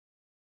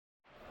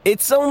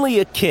It's only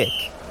a kick.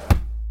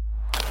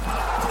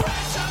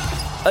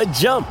 A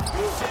jump.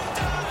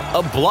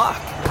 A block.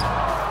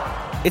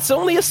 It's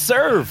only a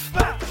serve.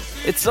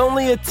 It's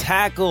only a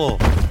tackle.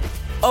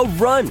 A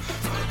run.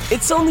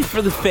 It's only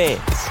for the fans.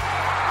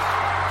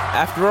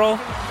 After all,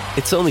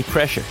 it's only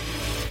pressure.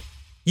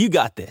 You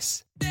got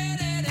this.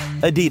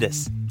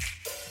 Adidas.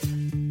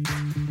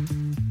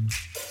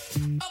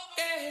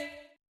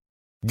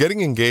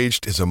 Getting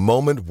engaged is a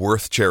moment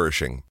worth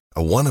cherishing.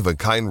 A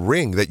one-of-a-kind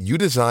ring that you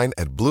design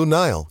at Blue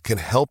Nile can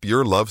help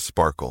your love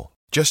sparkle.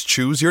 Just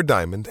choose your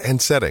diamond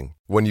and setting.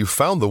 When you've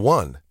found the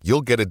one, you'll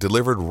get it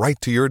delivered right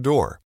to your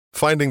door.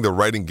 Finding the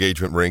right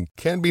engagement ring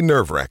can be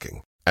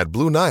nerve-wracking. At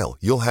Blue Nile,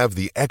 you'll have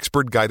the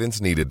expert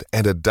guidance needed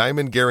and a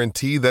diamond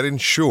guarantee that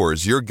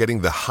ensures you're getting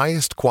the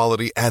highest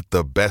quality at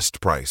the best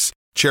price.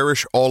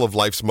 Cherish all of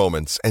life's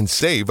moments and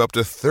save up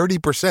to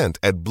 30%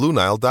 at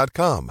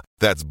BlueNile.com.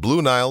 That's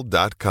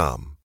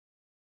BlueNile.com.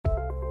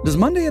 Does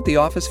Monday at the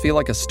office feel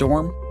like a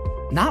storm?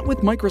 Not with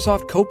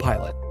Microsoft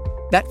Copilot.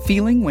 That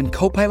feeling when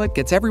Copilot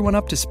gets everyone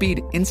up to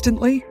speed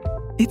instantly?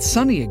 It's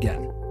sunny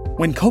again.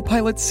 When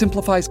Copilot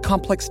simplifies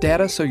complex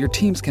data so your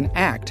teams can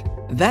act,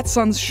 that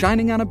sun's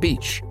shining on a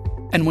beach.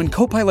 And when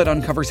Copilot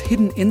uncovers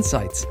hidden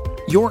insights,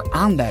 you're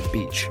on that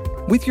beach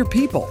with your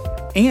people,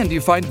 and you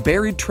find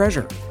buried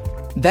treasure.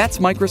 That's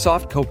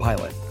Microsoft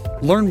Copilot.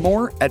 Learn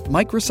more at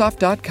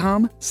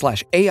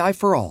Microsoft.com/AI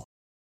for all.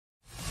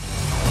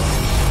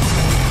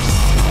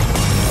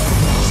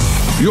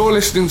 You're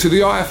listening to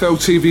the IFL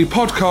TV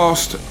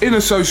podcast in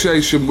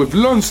association with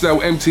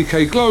Lonsdale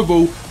MTK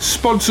Global,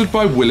 sponsored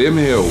by William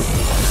Hill.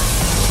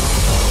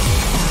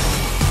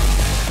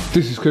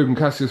 This is Kugan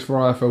Cassius for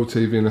IFL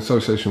TV in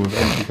association with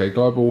MTK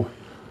Global.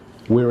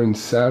 We're in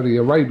Saudi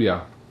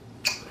Arabia,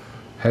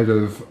 ahead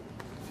of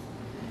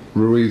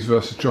Ruiz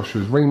versus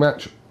Joshua's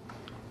rematch.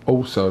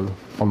 Also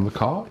on the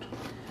card,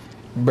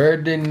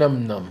 Birdie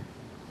Num Num.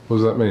 What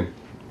does that mean?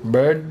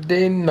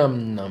 Birdie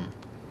Num Num.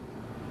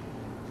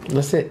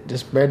 That's it,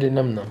 just Birdie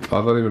Num Num. I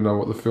don't even know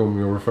what the film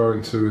you're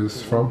referring to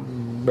is from.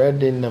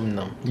 Birdie Num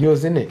Num. You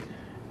was in it.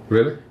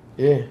 Really?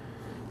 Yeah.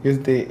 He was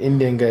the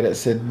Indian guy that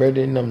said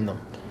Birdie Num Num.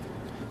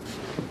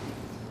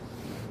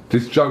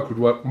 This joke would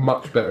work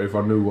much better if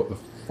I knew what the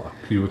fuck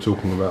you were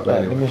talking about.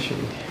 Right, anyway. let me show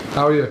you.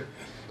 How are you?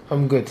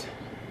 I'm good.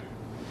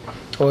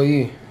 How are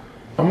you?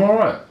 I'm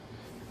alright.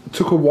 It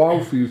took a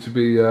while for you to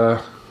be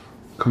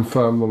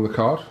confirmed on the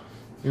card.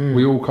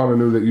 We all kind of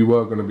knew that you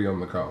were going to be on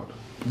the card.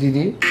 Did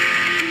you?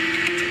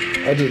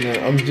 I didn't know.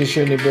 I'm just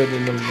showing the Birdie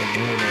Num Num.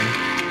 Hold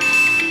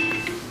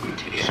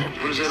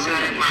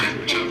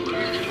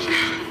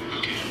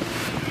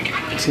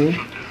on. See?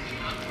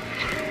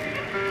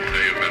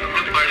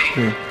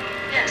 Yeah.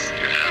 Yes,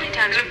 many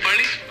times. Yeah.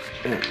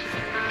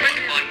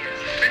 Pretty boy.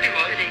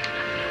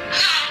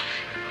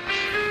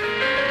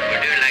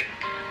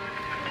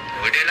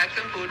 Would you like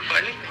some food,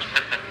 Polly?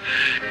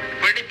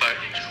 Pretty boy.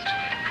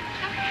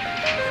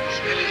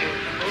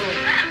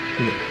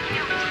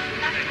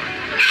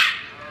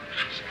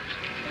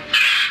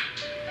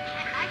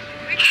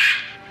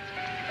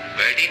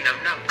 Birdie Num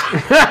Num.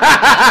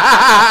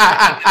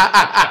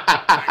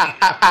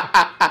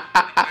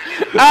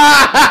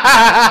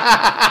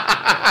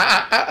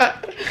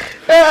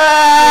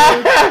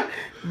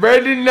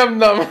 Birdie Num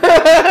Num.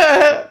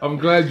 I'm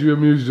glad you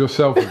amused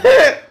yourself with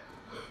that.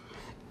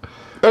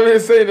 I've been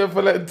saying that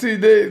for like 2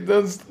 days,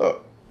 don't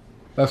stop.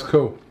 That's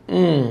cool.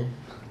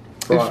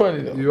 It's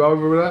funny though. You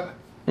over with that?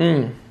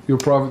 Your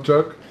private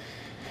joke?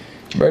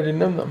 Birdie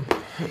Num Num.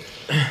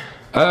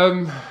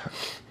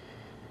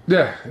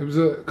 Yeah, it was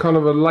a kind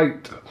of a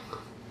late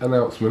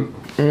announcement.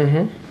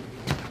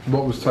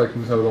 What was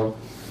taking so long?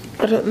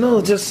 I don't know,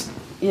 just,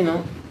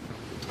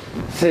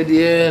 said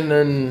yeah, and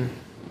then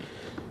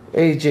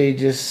AJ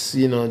just,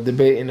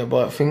 debating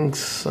about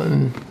things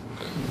and...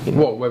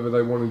 What, whether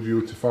they wanted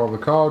you to file the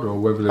card or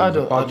whether there was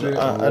a budget?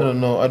 I don't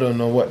know. I don't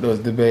know what they was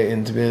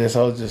debating, to be honest.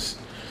 I was just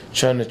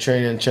trying to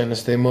train and trying to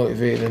stay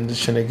motivated and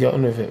just trying to get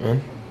on with it,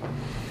 man.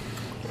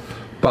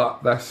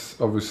 But that's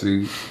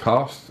obviously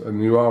passed,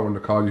 and you are on the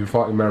card. You're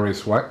fighting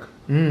Marius Whyte.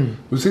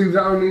 Was he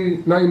the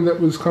only name that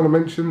was kind of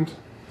mentioned?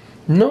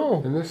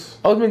 No. In this?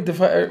 I was meant to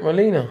fight Eric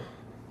Molina.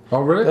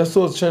 Oh, really? That's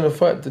what I was trying to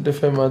fight to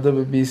defend my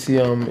WBC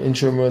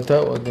interim world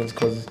title against,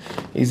 because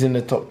he's in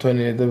the top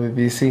 20 of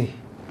WBC.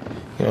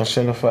 I was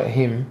trying to fight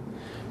him,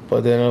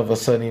 but then all of a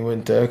sudden he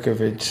went to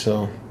Erkovich,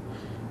 so,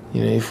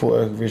 he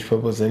fought Erkovich,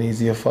 probably was an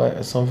easier fight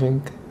or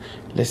something,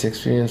 less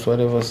experience,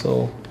 whatever,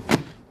 so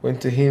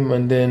went to him,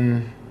 and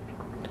then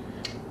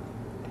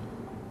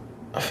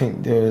I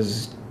think there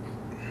was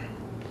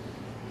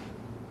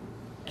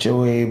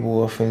Joe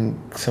Abel, I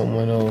think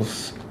someone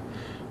else,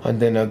 and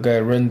then a guy,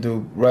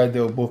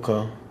 Rydell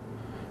Booker,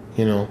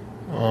 and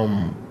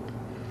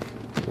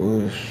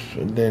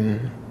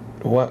then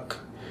Wack.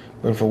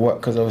 Went for Wack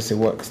because obviously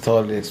Wack's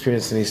totally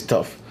experienced and he's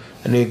tough.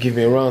 And he'll give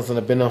me rounds and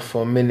I've been off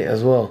for a minute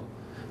as well.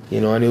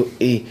 And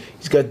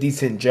he's got a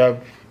decent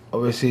jab.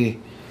 Obviously,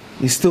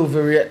 he's still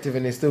very active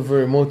and he's still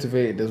very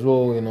motivated as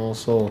well,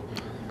 so.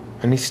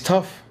 And he's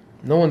tough.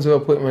 No one's ever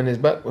put him on his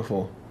back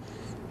before.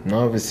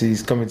 Now, obviously,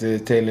 he's coming to the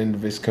tail end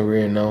of his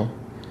career now.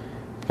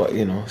 But,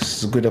 you know,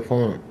 it's a good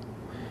opponent.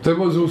 There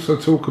was also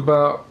talk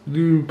about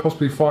you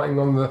possibly fighting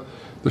on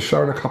the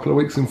show in a couple of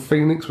weeks in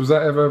Phoenix. Was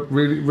that ever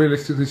really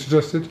realistically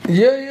suggested?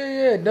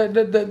 Yeah.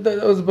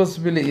 That was a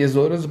possibility as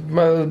well. That was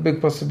a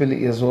big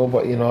possibility as well.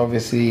 But, you know,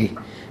 obviously,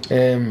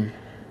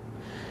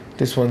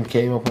 this one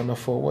came up and I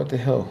thought, what the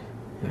hell?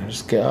 You know,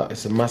 just get out.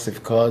 It's a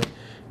massive card,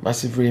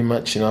 massive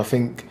rematch. You know, I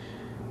think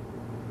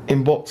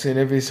in boxing,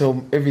 every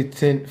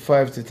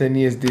 5 to 10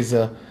 years, there's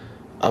a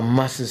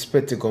massive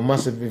spectacle,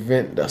 massive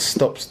event that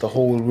stops the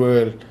whole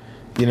world.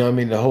 You know what I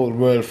mean? The whole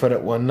world for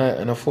that one night.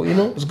 And I thought, you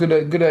know, it's a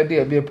good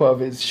idea to be a part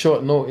of it. It's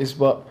short notice,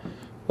 but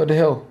what the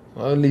hell?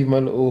 I'll leave my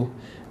little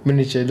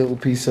miniature, little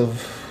piece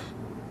of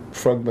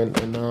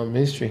fragment in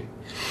history.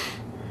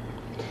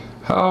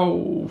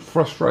 How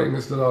frustrating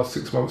has the last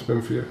 6 months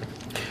been for you?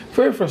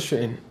 Very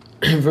frustrating.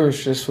 Very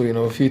stressful, you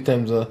know. A few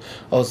times I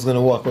was going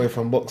to walk away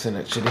from boxing,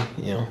 actually,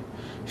 you know.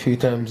 A few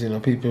times, you know,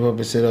 people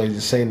probably said, oh, you're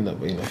just saying that,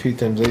 but, you know, a few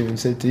times I even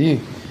said to you,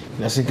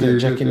 I think you're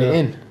jacking it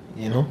in,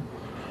 you know.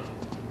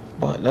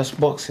 But that's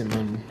boxing,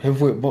 man.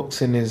 Heavyweight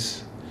boxing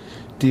is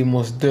the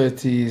most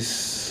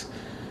dirtiest,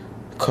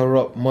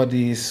 corrupt,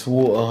 muddiest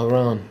water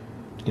around,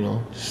 you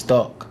know. It's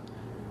dark.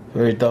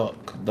 Very dark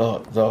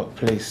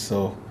place,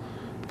 so,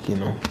 you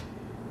know.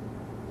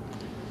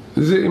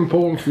 Is it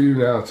important for you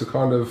now to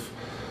kind of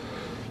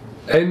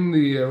end the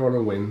year on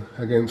a win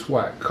against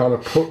Whyte, kind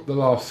of put the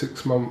last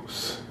 6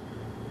 months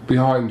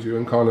behind you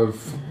and kind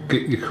of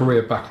get your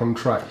career back on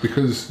track?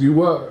 Because you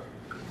were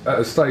at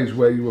a stage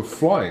where you were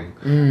flying,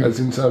 as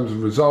in terms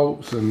of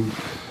results and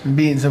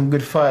beating some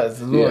good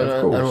fighters as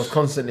well, and was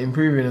constantly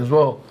improving as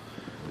well.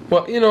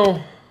 But, you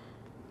know,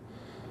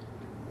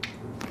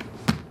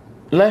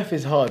 life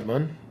is hard,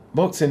 man.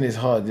 Boxing is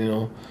hard, you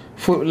know.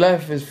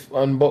 Life is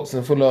on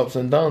boxing full of ups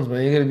and downs,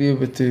 man. You gotta be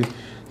able to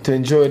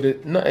enjoy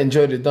not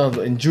enjoy the downs,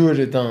 but endure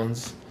the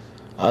downs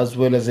as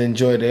well as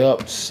enjoy the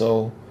ups.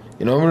 So,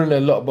 you know, I'm learning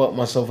a lot about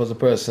myself as a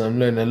person. I'm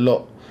learning a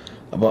lot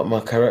about my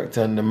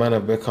character and the man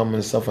I've become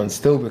and stuff, and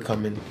still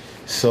becoming.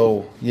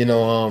 So, you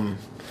know,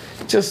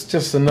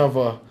 just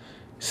another.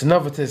 It's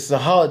another test. It's a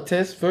hard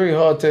test, very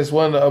hard test.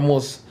 One that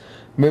almost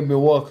made me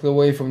walk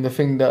away from the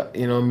thing that,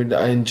 you know, I mean,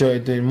 that I enjoy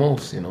doing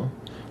most. You know,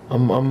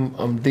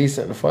 I'm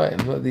decent at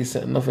fighting. I'm not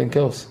decent at nothing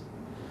else.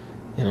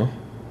 You know.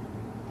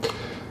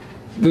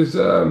 There's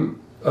a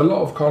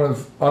lot of kind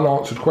of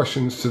unanswered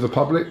questions to the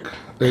public.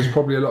 There's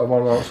probably a lot of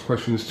unanswered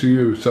questions to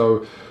you.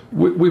 So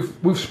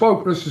we've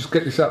spoke. Let's just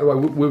get this out of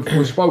the way.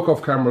 We've spoke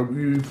off camera.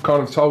 You've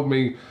kind of told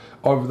me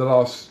over the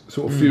last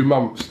sort of few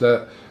months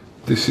that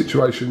this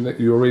situation that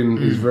you're in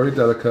is very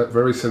delicate,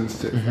 very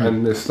sensitive,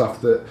 and there's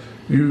stuff that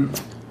you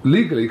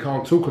legally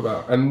can't talk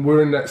about. And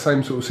we're in that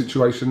same sort of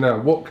situation now.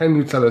 What can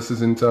you tell us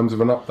as in terms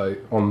of an update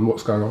on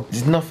what's going on?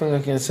 There's nothing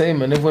I can say,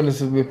 man. Everyone has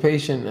to be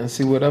patient and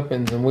see what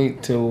happens and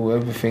wait till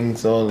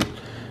everything's all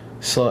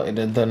sorted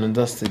and done and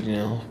dusted, you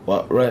know.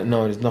 But right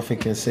now, there's nothing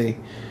I can say.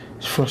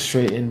 It's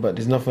frustrating, but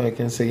there's nothing I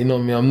can say. You know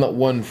what I mean? I'm not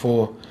one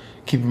for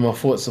keeping my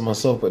thoughts to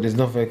myself, but there's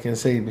nothing I can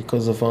say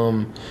because of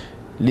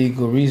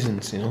legal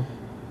reasons, you know.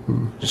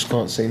 Just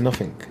can't say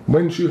nothing.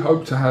 When do you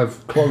hope to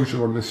have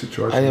closure on this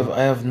situation?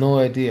 I have no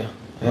idea.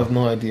 I have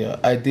no idea.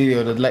 Ideally,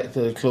 I would like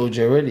to have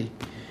closure already,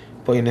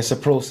 but you know, it's a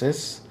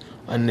process,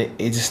 and it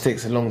just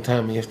takes a long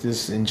time. And you have to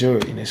just endure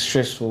it. You know, it's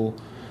stressful,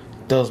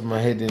 does my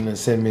head in and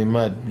send me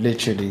mad,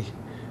 literally.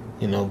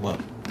 You know, but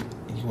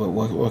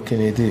what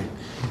can you do?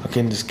 I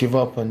can just give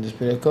up and just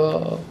be like,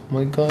 oh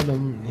my God,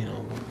 you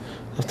know,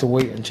 I have to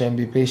wait and try and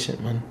be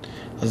patient, man.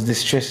 As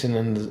distressing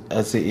and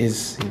as it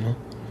is, you know.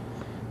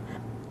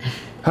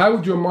 How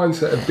would your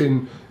mindset have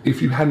been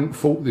if you hadn't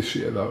fought this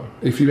year, though?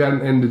 If you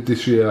hadn't ended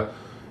this year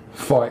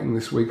fighting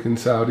this week in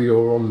Saudi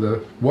or on the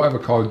whatever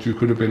card you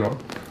could have been on?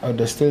 I would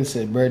have still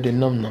said birdie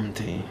num num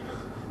to you.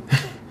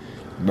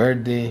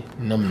 Birdie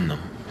num num.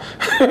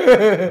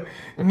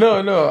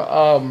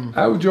 No.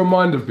 How would your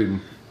mind have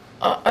been?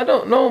 I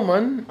don't know,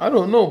 man. I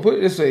don't know. Put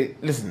it this way.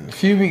 Listen, a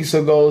few weeks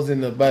ago I was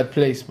in a bad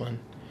place, man.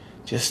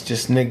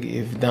 Just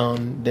negative,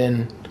 down.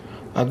 Then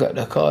I got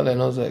the call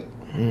and I was like,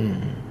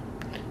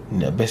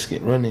 I best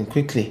get running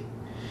quickly.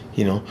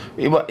 You know,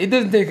 but it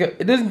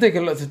doesn't take a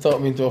lot to talk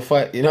me into a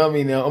fight. You know what I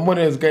mean? I'm one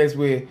of those guys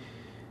where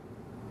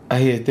I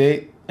hear a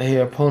date, I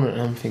hear opponent,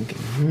 and I'm thinking,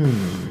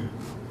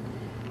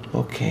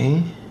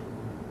 okay,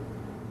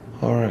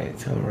 all right.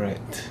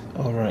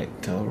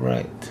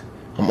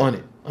 I'm on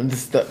it. I'm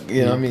just stuck.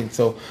 You know what I mean?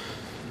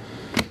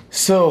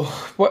 So,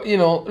 but you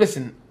know,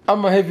 listen,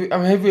 I'm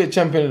heavyweight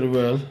champion of the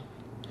world.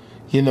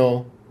 You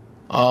know,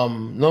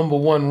 number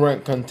one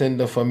ranked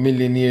contender for a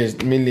million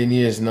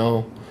years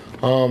now.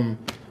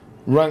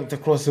 Ranked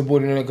across the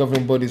board in the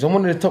governing bodies. I'm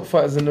one of the top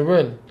fighters in the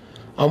world.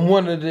 I'm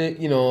one of the,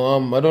 you know,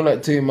 I don't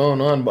like to toot my own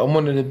horn, but I'm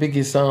one of the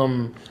biggest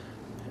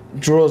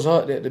draws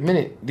out there at the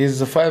minute.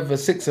 There's 5 or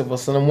 6 of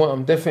us, and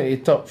I'm definitely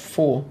top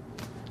 4.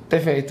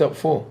 Definitely top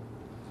 4.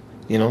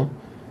 You know.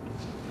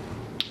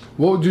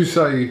 What would you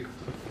say,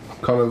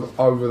 kind of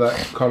over that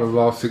kind of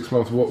last 6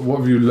 months? What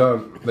have you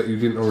learnt that you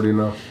didn't already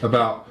know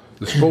about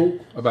the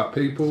sport, about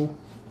people?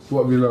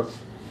 What have you learned?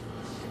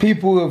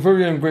 People are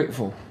very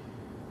ungrateful.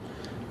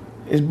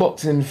 It's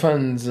boxing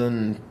fans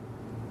and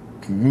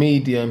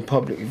media and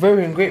public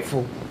very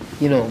ungrateful.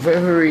 You know,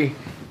 very, very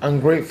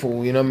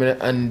ungrateful. You know what I mean?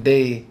 And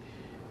they,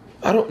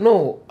 I don't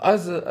know.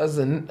 As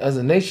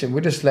a nation,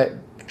 we're just like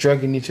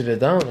dragging each other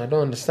down. I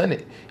don't understand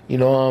it. You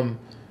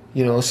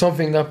know,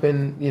 something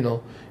happened. You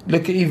know,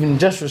 look at even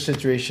Joshua's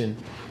situation.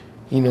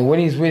 You know, when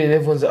he's winning,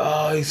 everyone's like,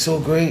 oh, he's so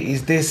great,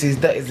 he's this, he's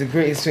that, he's the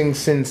greatest thing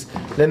since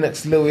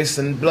Lennox Lewis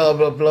and blah,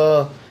 blah,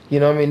 blah. You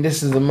know what I mean?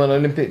 This is the man,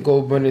 Olympic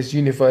gold medalist,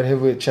 unified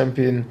heavyweight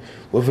champion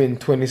within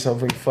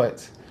 20-something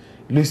fights.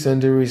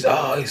 Luis-AJ Ruiz,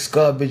 oh, he's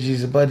garbage,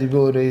 he's a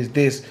bodybuilder, he's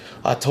this.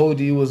 I told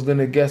you he was going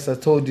to guess, I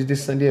told you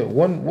this and that.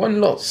 One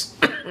loss.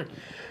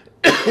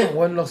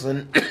 One loss,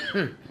 and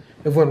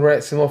everyone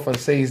writes him off and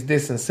says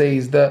this and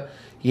says that.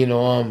 You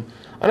know, and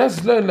I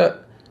just learned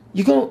that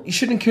you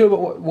shouldn't care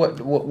about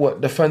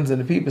what the fans and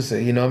the people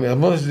say. You know what I mean? As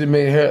much as it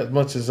may hurt, as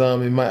much as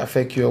it might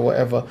affect you or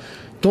whatever,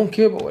 don't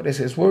care about what they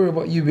say. It's worry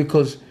about you,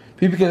 because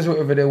people can say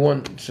whatever they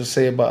want to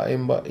say about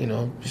him, but you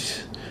know,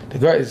 the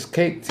guy is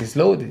caked, he's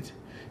loaded.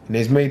 And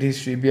he's made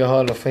history, be a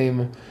Hall of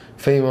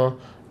Famer,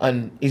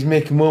 and he's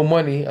making more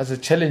money as a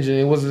challenger than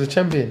he was as a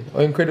champion.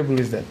 How incredible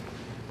is that?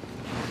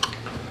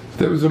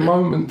 There was a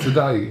moment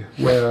today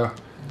where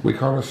we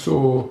kind of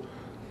saw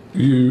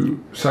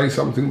you say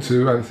something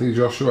to Anthony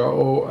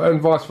Joshua,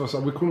 and vice versa.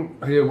 We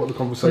couldn't hear what the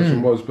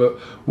conversation was, but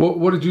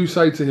what did you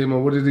say to him,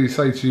 or what did he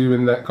say to you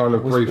in that kind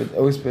of brief? I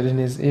whispered in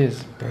his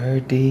ears,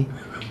 birdie,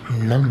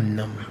 num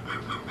num.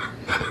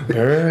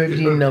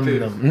 Birdie num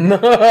num.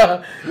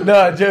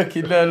 No,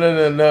 joking.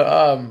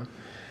 No.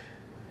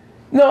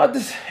 No,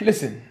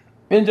 listen.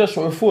 Me and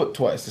Joshua, we fought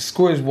twice. The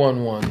score is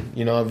 1-1.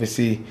 You know,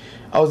 obviously,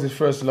 I was his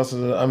first loss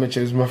as an amateur.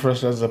 It was my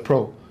first loss as a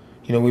pro.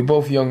 You know, we're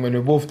both young men.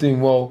 We're both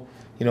doing well.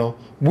 You know,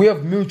 we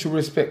have mutual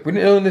respect. We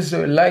don't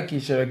necessarily like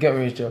each other, get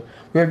with each other.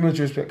 We have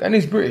mutual respect. And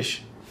he's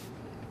British.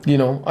 You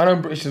know, and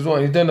I'm British as well.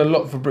 He's done a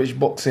lot for British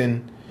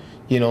boxing.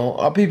 You know,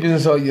 our people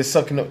just say, you're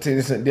sucking up to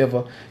this and the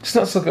other. It's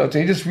not sucking up to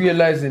it. You're just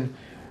realising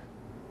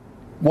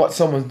what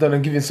someone's done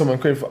and giving someone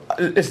credit for.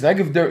 Listen, I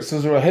give Derek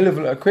Cesaro a hell of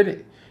a lot of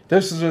credit.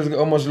 Derek Cesaro's got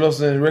almost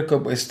lost in his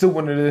record, but he's still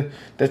one of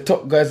the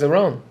top guys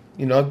around.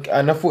 You know,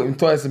 and I fought him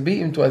twice and beat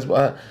him twice,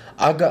 but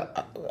I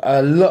got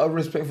a lot of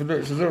respect for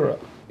Derek Cesaro.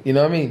 You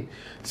know what I mean?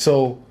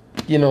 So,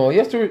 you know, we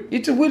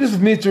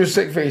just need to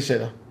respect for each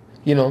other.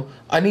 You know,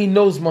 and he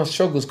knows my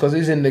struggles because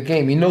he's in the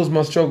game. He knows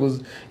my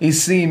struggles.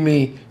 He's seen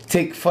me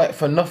fight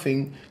for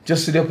nothing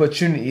just for the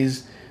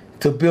opportunities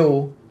to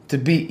build, to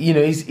be. You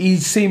know,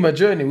 he's seen my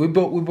journey. We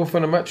both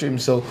on a match with him,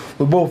 so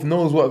we both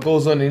knows what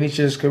goes on in each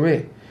other's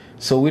career.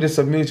 So we just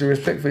have mutual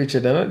respect for each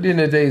other. And at the end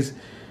of the days,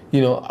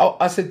 you know,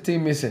 I said to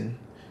him, listen,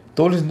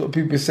 don't listen to what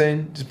people are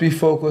saying. Just be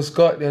focused,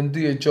 go out there and do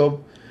your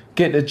job.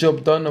 Get the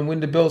job done and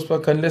win the belts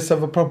back, and let's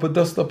have a proper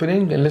dust up in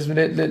England.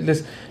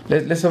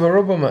 Let's have a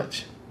rubber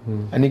match.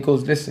 And he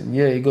goes, listen,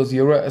 yeah, he goes,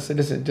 you're right. I said,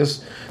 listen,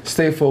 just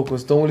stay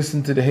focused. Don't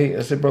listen to the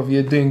haters. I said, brother,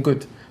 you're doing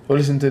good. Don't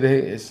listen to the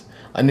haters.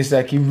 And it's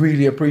like he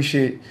really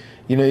appreciate,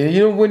 you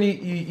know when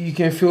you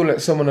can feel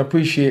like someone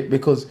appreciate,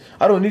 because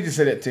I don't need to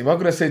say that to him. I'm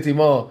gonna say to him,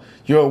 oh,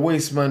 you're a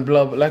waste man,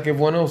 blah, blah, like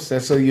everyone else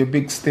said. So you're a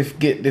big stiff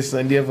git, this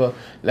and the other,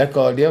 like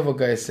all the other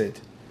guys said.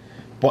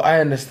 But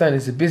I understand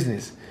it's a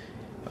business.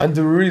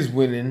 Andrew Ruiz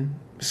winning,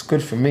 it's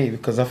good for me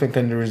because I think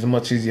Andrew Ruiz is a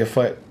much easier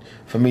fight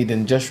for me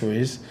than Joshua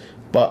is.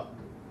 But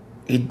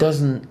it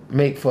doesn't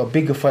make for a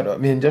bigger fight like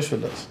me and Joshua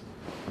does.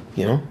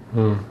 You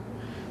know?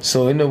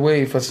 So in a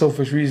way, for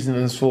selfish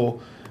reasons, for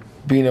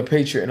being a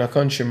patriot and a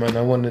countryman,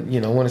 I want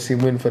to see him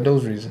win for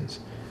those reasons.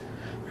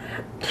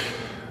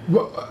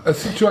 Well, a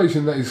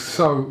situation that is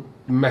so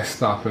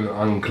messed up and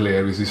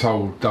unclear is this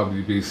whole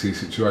WBC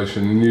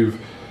situation, and you've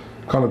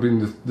kind of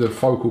been the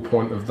focal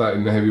point of that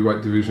in the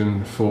heavyweight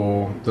division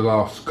for the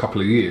last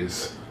couple of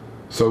years.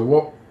 So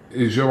what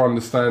is your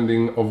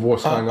understanding of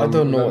what's going on? I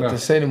don't know what to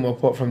say anymore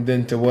apart from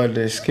then to why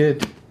they're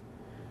scared.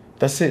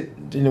 That's it.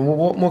 You know,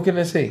 what more can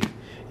I say?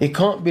 It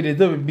can't be the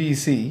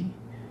WBC.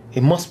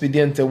 It must be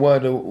the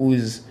World who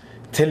is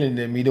telling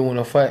them you don't want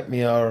to fight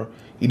me or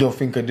you don't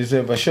think I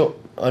deserve a shot.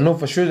 I know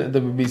for sure that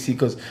WBC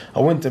because I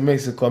went to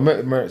Mexico, I met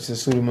with Mertz and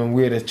Suleiman,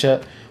 we had a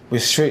chat, we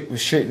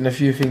straightened a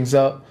few things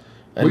out.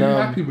 And, were you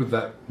happy with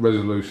that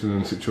resolution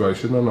and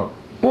situation or not?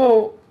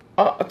 Well,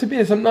 to be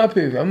honest, I'm not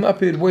happy with it. I'm not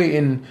happy with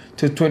waiting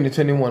till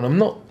 2021. I'm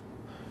not.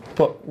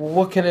 But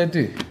what can I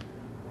do?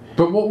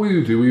 But what will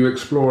you do? Will you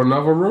explore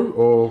another route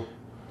or?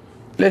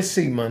 Let's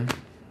see, man.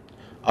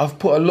 I've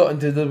put a lot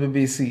into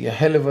WBC, a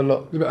hell of a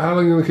lot. Yeah, but how long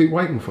are you going to keep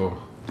waiting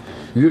for?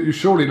 You're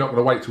surely not going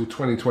to wait till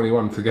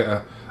 2021 to get a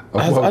world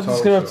title. I'm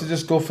just going to have to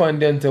just go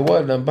find the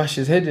World and bash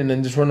his head in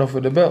and just run off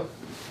with the belt.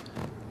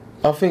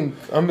 I think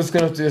I'm just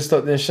going to have to just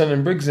start doing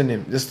Shannon Briggs in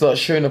him. Just start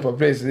showing up at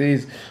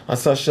places and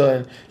start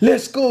shouting,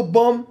 let's go,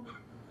 bomb!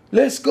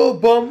 Let's go,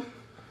 bomb!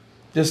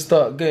 Just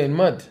start getting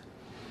mad.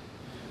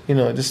 You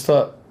know, just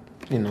start,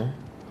 you know.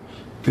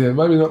 Yeah,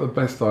 maybe not the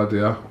best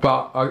idea,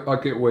 but I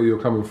get where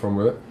you're coming from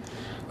with it.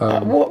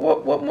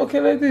 What more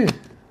can I do?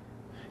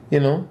 You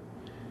know?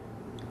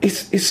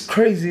 It's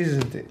crazy,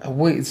 isn't it? I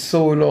waited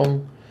so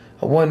long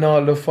I won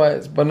all the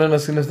fights, banana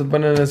skin after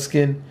banana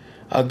skin.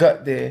 I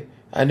got there,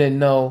 and then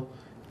now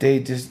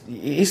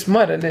it's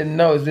mad, and then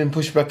now it's been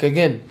pushed back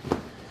again.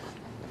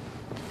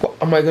 What,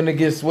 am I gonna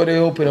get? What are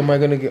you hoping? Am I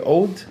gonna get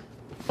old?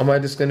 Am I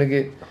just gonna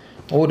get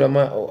old? Am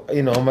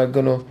I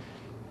gonna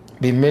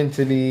be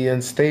mentally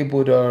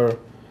unstable, or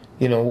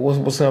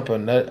what's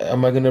happened?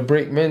 Am I gonna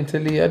break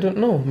mentally? I don't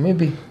know.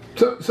 Maybe.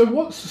 So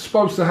what's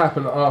supposed to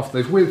happen after?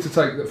 It's weird to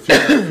take that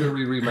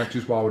Fury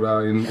rematches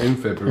Wilder in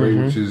February,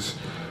 which is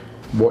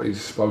what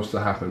is supposed to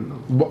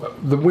happen.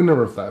 The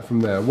winner of that from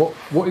there,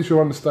 what is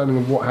your understanding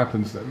of what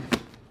happens then?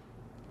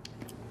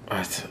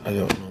 I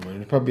don't know,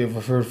 man. Probably have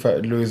a third fight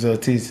with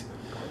Ruiz-AJ.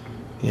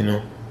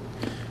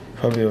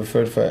 Probably have a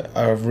third fight.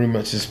 I have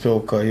rematches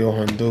Pilka,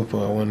 Johan Dopa,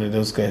 or one of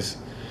those guys.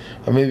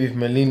 Or maybe if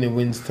Molina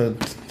wins to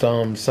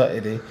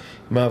Saturday, he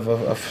might have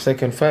a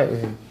second fight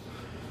with him.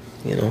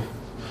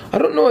 I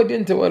don't know why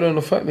Deontay Wilder want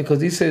to fight me,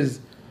 because he says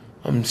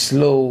I'm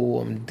slow,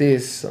 I'm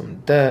this,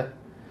 I'm that.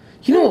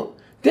 You know what?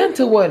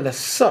 Deontay Wilder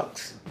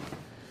sucks.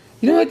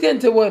 You know what?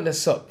 Deontay Wilder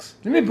sucks.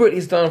 Let me break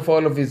this down for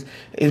all of his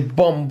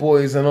bum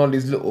boys and all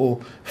these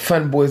little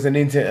fanboys on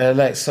the internet that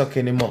like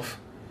sucking him off.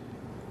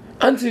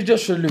 Anthony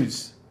Joshua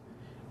lose.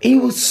 He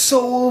was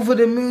so over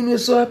the moon, he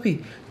was so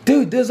happy.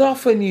 Dude, there's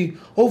offering you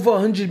over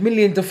 100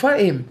 million to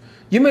fight him.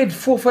 You made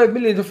 4 or 5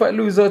 million to fight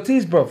Luis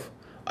Ortiz, bruv.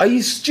 Are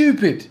you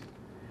stupid?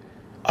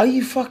 Are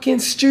you fucking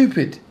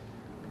stupid?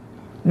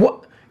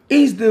 What?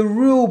 He's the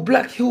real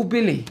black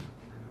hillbilly.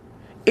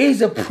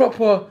 He's a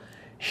proper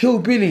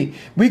hillbilly.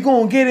 We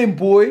gonna get him,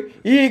 boy.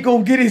 He ain't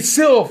gonna get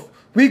himself.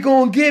 We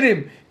gonna get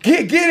him.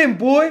 Get him,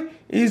 boy.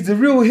 He's the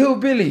real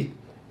hillbilly.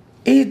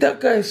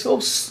 That guy is so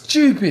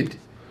stupid.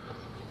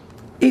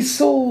 He's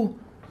so...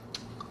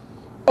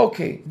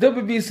 Okay,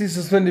 WBC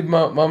suspended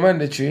my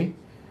mandatory.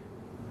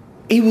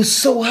 He was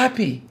so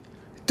happy.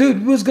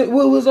 Dude, we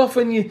was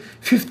offering you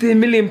 15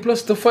 million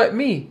plus to fight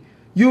me.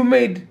 You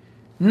made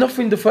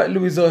nothing to fight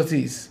Luis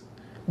Ortiz.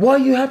 Why are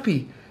you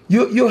happy?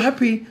 You're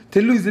happy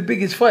to lose the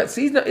biggest fights.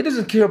 He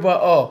doesn't care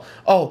about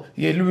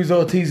Luis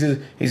Ortiz is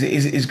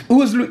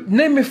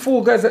name me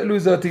 4 guys that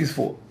Luis Ortiz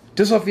fought.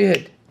 Just off your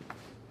head.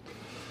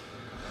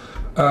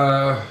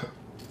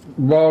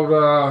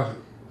 Wilder.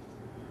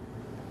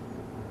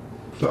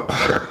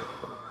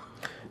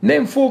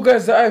 Name 4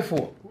 guys that I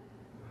fought.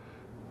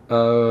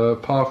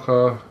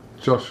 Parker,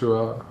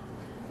 Joshua.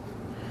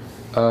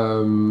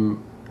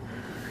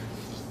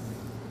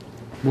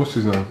 What's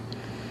his name?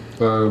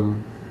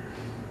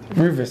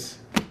 Rivas.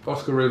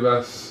 Oscar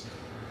Rivas.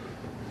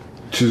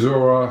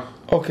 Chisora.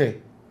 Okay.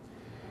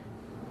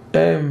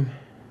 I'm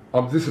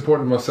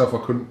disappointed in myself.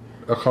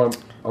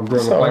 I'm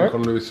drawing a blank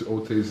on Luis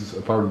Ortiz's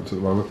opponent at the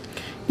moment.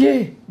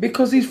 Yeah,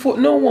 because he's fought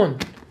no one.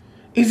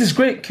 He's this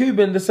great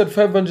Cuban that's had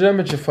 500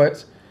 amateur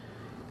fights.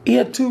 He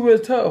had 2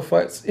 world title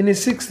fights in his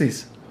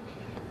 60s.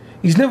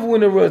 He's never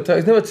won a world title.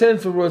 He's never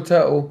challenged for a world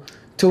title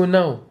till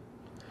now.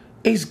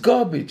 He's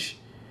garbage.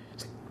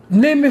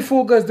 Name me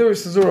 4 guys Derek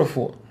Chisora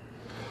fought.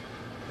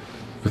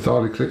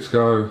 Vitaly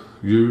Klitschko,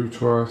 you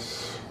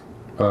twice.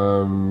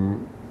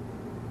 Can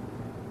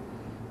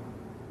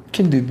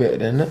do better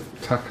than that.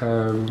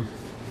 Takam.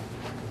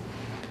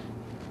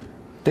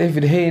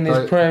 David Hay in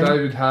his prime.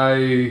 David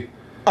Hay.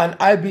 And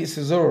I beat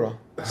Chisora.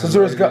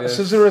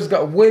 Chisora's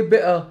got way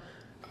better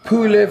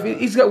Pulev.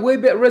 He's got way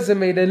better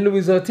resume than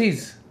Luis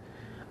Ortiz.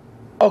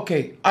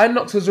 Okay, I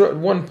knocked Chisora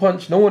with 1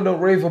 punch. No one don't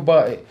rave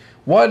about it.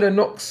 Wilder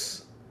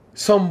knocks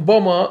some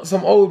bomber,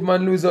 some old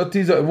man Luis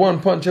Ortiz out with 1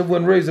 punch.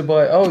 Everyone raves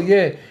about it. Oh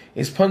yeah,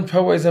 his punch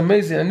power is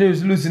amazing. I knew he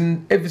was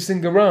losing every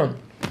single round.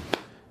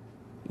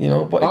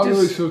 But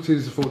Luis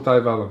Ortiz fought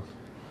Dave Allen.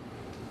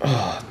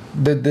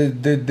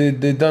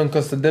 The Don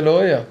Costa de la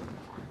Hoya.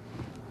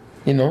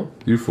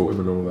 You fought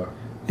him and all that.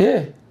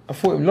 Yeah, I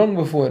fought him long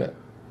before that.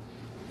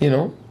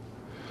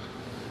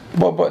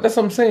 But that's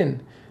what I'm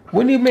saying.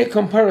 When you make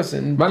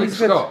comparison, Malik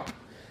Scott.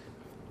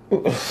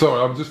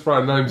 Sorry, I'm just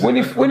throwing names. When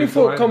he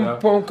fought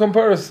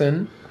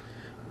comparison,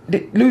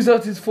 Luis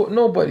Ortiz fought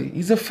nobody.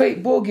 He's a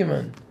fake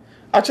bogeyman.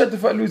 I tried to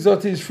fight Luis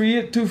Ortiz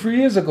 3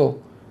 years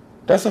ago.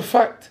 That's a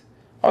fact.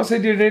 I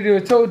said the other day I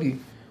told you.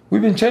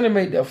 We've been trying to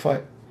make that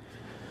fight.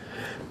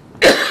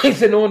 He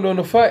said no one don't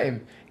want to fight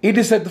him. He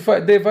decided to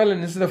fight Dave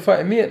Allen instead of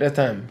fighting me at that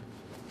time.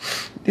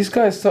 This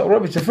guy's so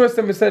rubbish. The first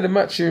time I said to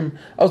match him,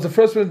 I was the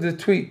first one to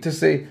tweet to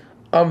say,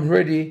 I'm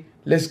ready,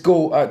 let's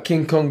go at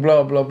King Kong,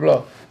 blah, blah,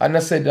 blah. And I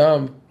said,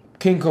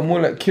 King Kong more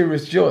like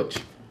Curious George.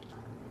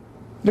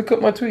 Look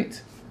at my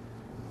tweet.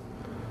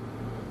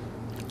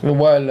 And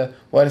while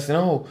I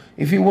said,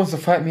 if he wants to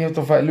fight me, I have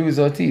to fight Luis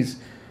Ortiz.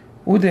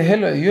 Who the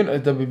hell are you? You're not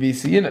at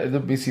WBC. You're not at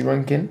WBC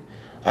ranking.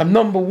 I'm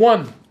number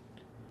 1.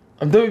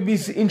 I'm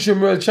WBC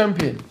interim world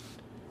champion.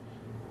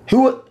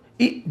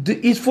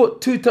 He's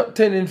fought 2 top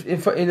 10 in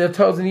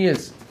 1,000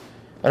 years.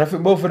 And I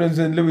think both of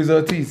them in Luis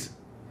Ortiz.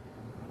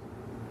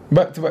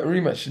 Back-to-back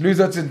rematch. Luis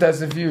Ortiz and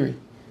Tyson Fury.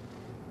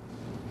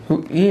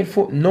 He ain't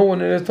fought no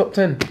one in the top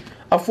 10.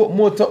 I fought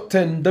more top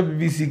 10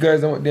 WBC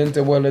guys than what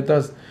Deontay Wilder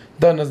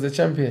done as the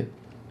champion.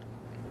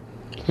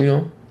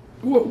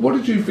 What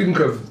did you think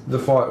of the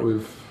fight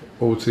with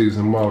Ortiz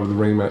and Wilder the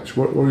rematch.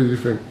 What did you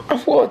think? I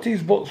thought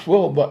Ortiz boxed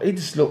well, but he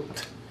just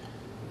looked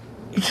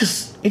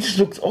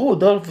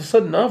old all of a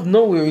sudden. Out of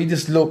nowhere, he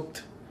just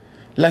looked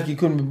like he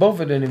couldn't be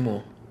bothered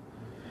anymore.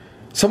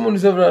 Someone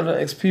who's ever had that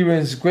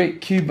experience,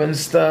 great Cuban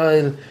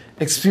style,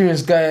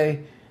 experienced guy.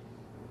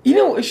 You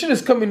know, it should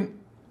have come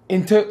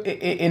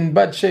in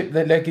bad shape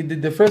like he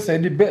did the first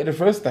time. He did better the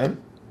first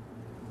time,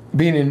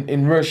 being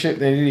in worse shape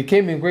than he did. He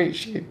came in great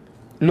shape,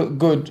 looked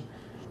good,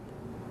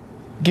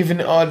 giving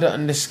it all that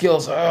and the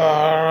skills.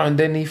 And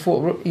then he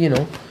fought, you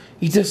know,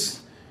 he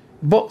just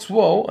boxed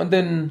well. And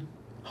then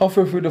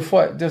halfway through the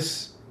fight,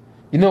 just,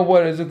 you know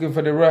what, he's looking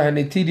for the right hand.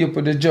 He teed you up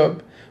with the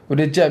jab. With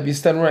the jab, you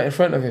stand right in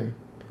front of him.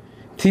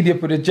 Teed you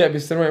up with the jab, you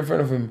stand right in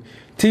front of him.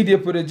 Teed you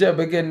up with the jab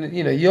again,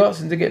 you know, you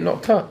ask him to get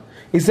knocked out.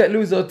 It's like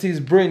Ruiz-AJ's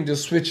brain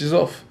just switches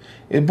off.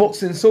 It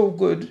boxing so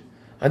good,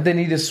 and then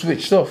he just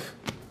switched off.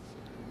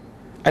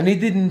 And he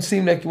didn't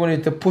seem like he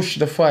wanted to push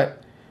the fight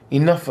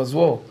enough as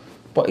well.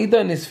 But he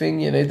done his thing,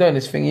 you know,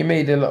 He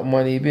made a lot of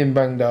money. He been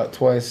banged out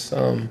twice,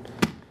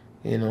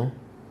 you know.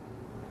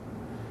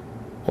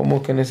 What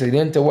more can I say? The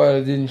Enter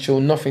Wilder didn't show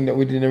nothing that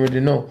we didn't already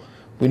know.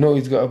 We know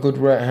he's got a good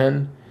right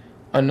hand.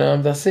 And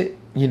that's it.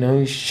 You know,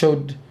 he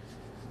showed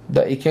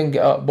that he can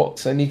get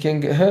outboxed and he can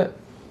get hurt.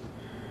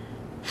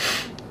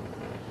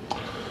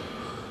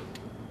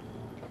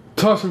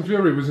 Tyson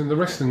Fury was in the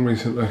wrestling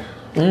recently.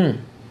 He'd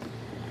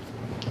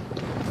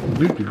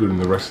be good in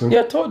the wrestling.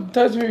 Yeah, I told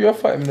Tyson Fury I'll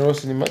fight him in a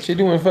wrestling match. He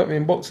didn't want to fight me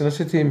in boxing. I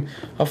said to him,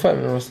 I'll fight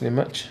him in a wrestling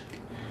match.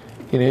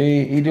 You know,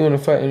 he didn't want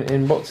to fight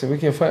in boxing. We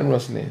can fight in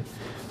wrestling.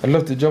 I'd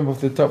love to jump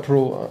off the top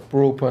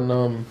rope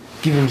and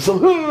give him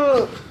some.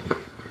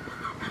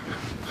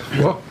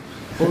 What?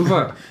 What was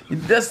that?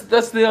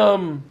 That's the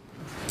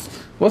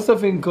what's the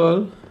thing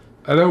called?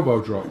 An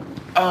elbow drop.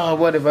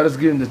 Whatever. I just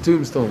give him the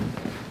tombstone.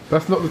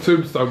 That's not the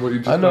tombstone. What you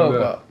just I know,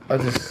 done there.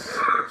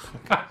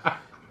 but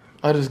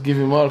I just give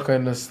him all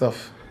kind of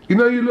stuff. You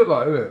know, you look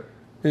like, innit?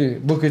 Hey,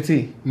 Booker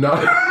T. No.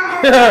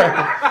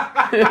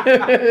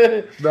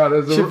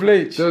 No, Triple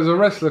H. There's a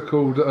wrestler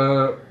called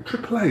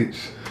Triple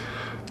H.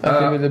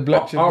 With the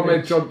black Triple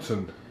Ahmed H.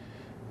 Johnson.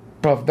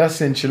 Bruv, that's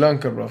in Sri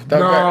Lanka, bruv.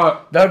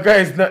 No. That guy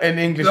is not in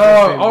English. No,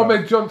 wrestling, bruv.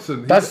 Ahmed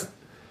Johnson.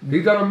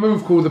 He done a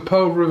move called the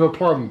Pearl River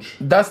Plunge.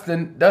 That's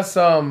what's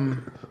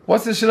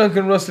the Sri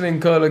Lankan wrestling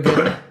called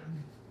again?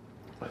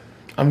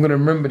 I'm gonna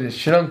remember this.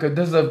 Sri Lanka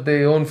does have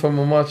their own form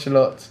of martial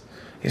arts.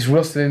 It's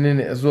wrestling in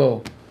it as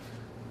well.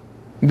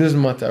 It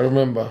doesn't matter, I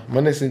remember. My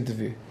next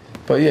interview.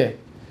 But yeah.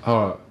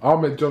 Alright,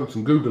 Ahmed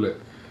Johnson, Google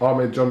it.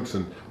 Ahmed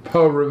Johnson,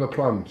 Pearl River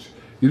Plunge.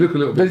 You look a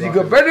little bit. Does he like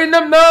go him. better than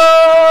them?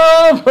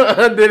 No!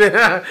 Did it?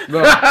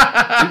 No,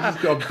 he's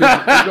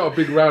got a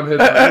big round head.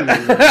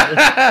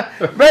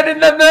 Better than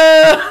them?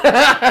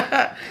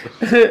 No!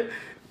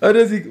 Or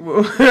does he?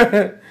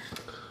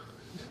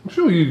 I'm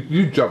sure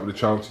you'd jump with a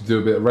chance to do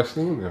a bit of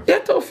wrestling, wouldn't you?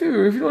 Yeah, I told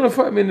Fury, if you want to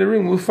fight me in the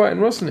ring, we'll fight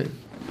in wrestling.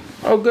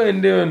 I'll go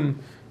in there and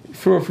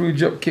throw a few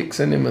drop kicks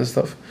on him and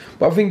stuff.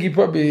 But I think he's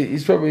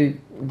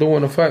probably don't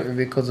want to fight me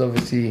because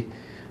obviously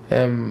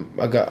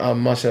I got a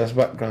martial arts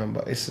background,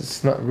 but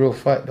it's not a real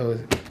fight though,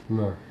 is it?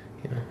 No.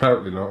 You know.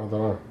 Apparently not, I don't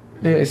know.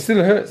 Yeah, it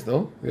still hurts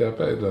though. Yeah, I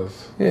bet it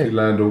does. Yeah. If you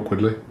land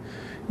awkwardly.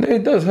 No,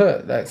 it does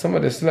hurt. Like some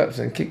of the slaps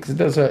and kicks, it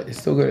does hurt. You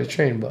still got to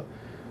train, but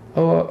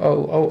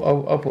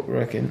I'll put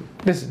reckon.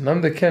 Listen,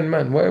 I'm the Ken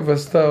man. Whatever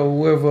style,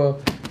 whoever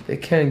they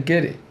can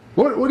get it.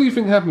 What do you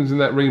think happens in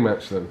that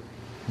rematch then?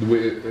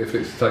 If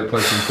it's to take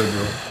place in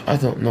February? I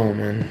don't know,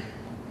 man.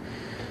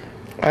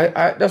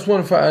 I that's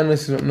one fight I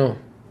honestly don't know.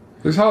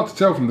 It's hard to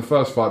tell from the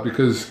first fight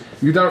because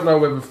you don't know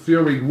whether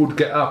Fury would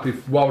get up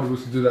if Wilder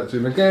was to do that to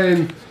him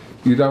again.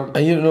 You don't.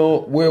 And you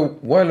know where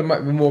Wilder might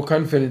be more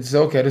confident. Say,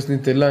 okay, I just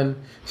need to land.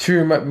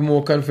 Fury might be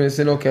more confident,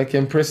 saying, okay, I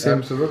can press him.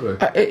 Absolutely.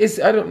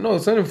 I don't know.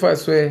 Some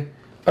fights where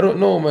I don't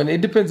know, man.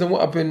 It depends on what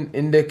happened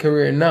in their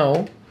career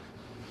now.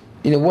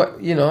 You know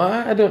what? You know,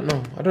 I don't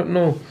know. I don't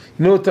know.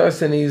 You know,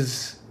 Tyson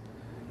is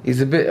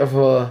a bit of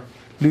a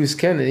loose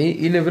cannon.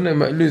 You never know. He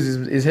might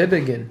lose his head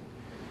again.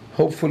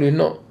 Hopefully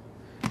not.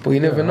 But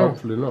you never know.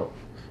 Hopefully not.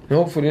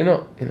 Hopefully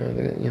not. You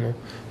know.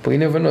 But you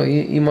never know.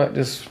 He might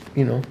just,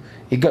 you know,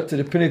 he got to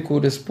the pinnacle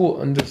of the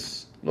sport and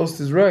just lost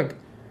his rag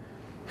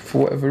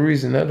for whatever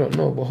reason. I don't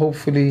know. But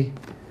hopefully,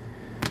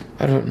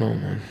 I don't know,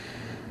 man.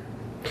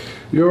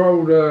 Your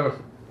old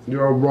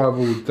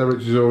rival Derek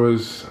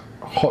Chisora's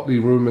hotly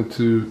rumoured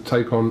to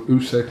take on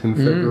Usyk in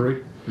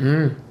February.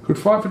 Good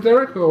fight for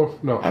Derek or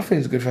not? I think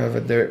it's a good fight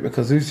for Derek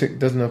because Usyk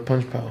doesn't have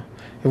punch power.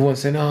 Everyone's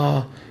saying,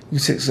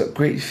 Usyk's got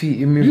great feet.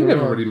 You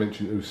never really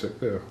mentioned Usyk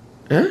there.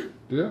 Huh?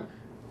 Yeah.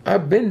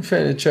 I've been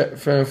trying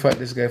to fight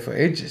this guy for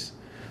ages.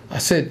 I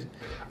said,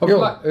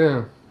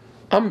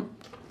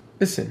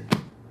 listen,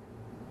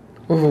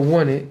 whoever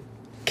won it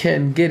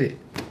can get it.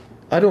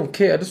 I don't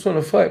care. I just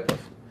want to fight, bro.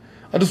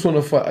 I just want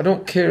to fight. I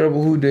don't care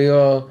about who they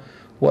are,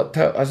 what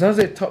type. As I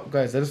say top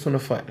guys, I just want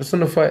to fight. I just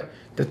want to fight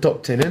the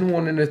top 10.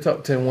 Anyone in the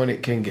top 10 won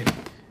it can get it.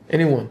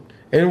 Anyone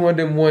of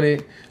them won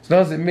it. So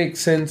long as it makes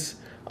sense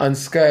and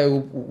Sky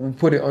will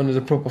put it on as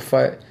a proper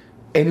fight,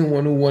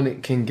 anyone who won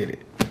it can get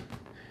it.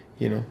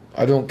 You know,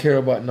 I don't care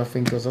about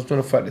nothing else. I just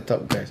want to fight the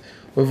top guys.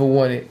 Whoever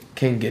want it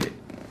can get it.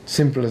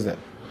 Simple as that.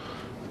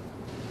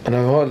 And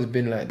I've always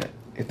been like that.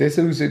 If they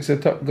say Usyk's a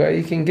top guy,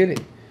 he can get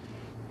it.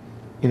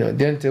 You know,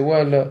 Deontay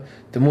Wilder,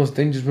 the most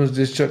dangerous, most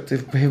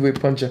destructive heavyweight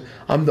puncher.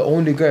 I'm the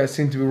only guy that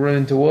seems to be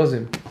running towards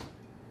him.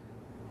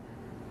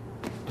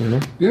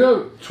 You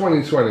know,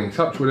 2020,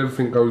 touch wood,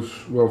 everything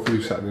goes well for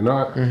you Saturday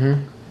night.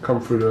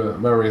 Come through the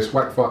Marius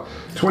Whyte fight.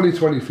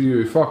 2020 for you,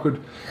 if I could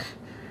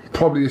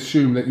probably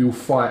assume that you'll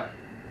fight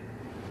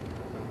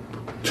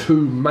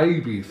 2,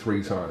 maybe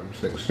 3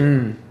 times next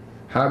year.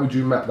 How would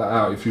you map that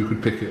out if you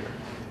could pick it?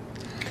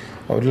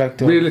 I would like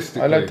to.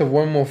 Realistically, I'd like to have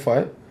one more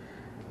fight.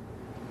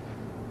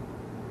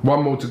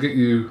 One more to get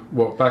you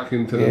back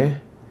into the.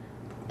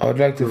 I would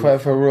like to fight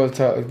for a royal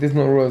title. If there's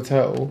no royal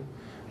title,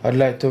 I'd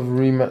like to have a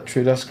rematch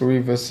with Oscar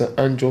Rivas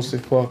and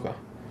Joseph Parker,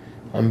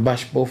 and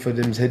bash both of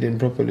them's head in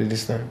properly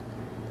this time.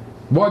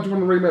 Why do you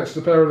want to rematch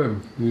the pair of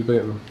them? You beat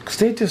them. Because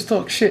they just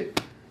talk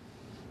shit.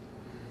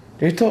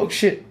 They talk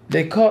shit.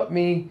 They caught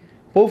me.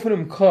 Both of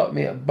them caught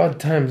me at bad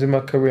times in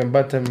my career and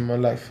bad times in my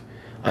life,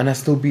 and I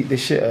still beat the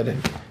shit out of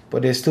them.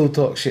 But they still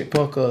talk shit.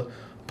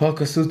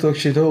 Parker still talk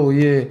shit. Oh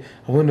yeah,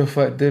 I want to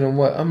fight Dillian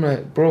Whyte. I'm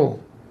like, bro,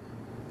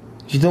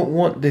 you don't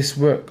want this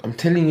work. I'm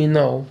telling you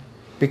now,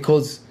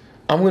 because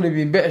I'm going to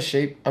be in better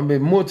shape. I'm going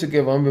to be more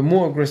together. I'm going to be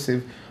more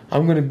aggressive.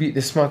 I'm going to beat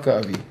the smack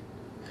out of you.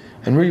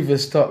 And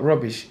Rivas start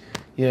rubbish.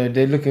 You know,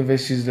 they're looking for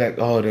issues like,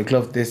 oh, the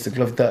glove this, the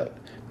glove that.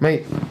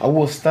 Mate, I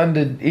wore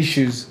standard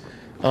issues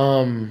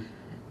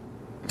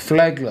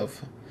fly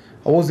glove.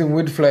 I wasn't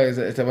with flyers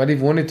at the time. I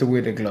didn't wanted to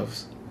wear the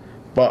gloves.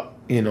 But,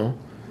 you know,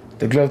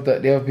 the glove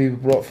that the other people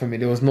brought for me,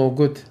 they was no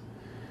good.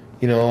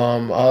 You know,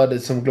 I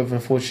ordered some gloves,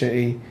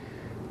 unfortunately.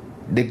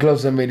 The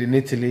gloves are made in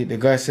Italy. The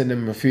guy sent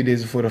them a few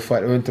days before the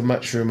fight. I went to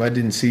Matchroom. I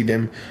didn't see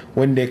them.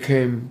 When they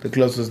came, the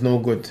gloves was no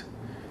good.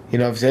 You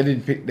know, obviously I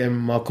didn't pick them.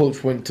 My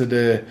coach went to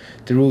the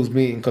rules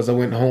meeting because I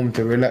went home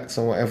to relax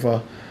and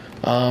whatever.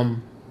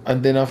 And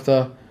then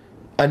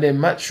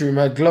Matchroom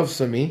had gloves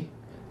for me,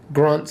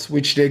 grants,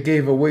 which they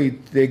gave away.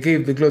 They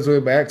gave the gloves away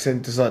by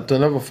accident to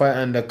another fighter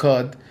and a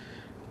card.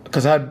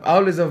 Because I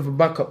always have a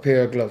backup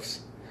pair of gloves.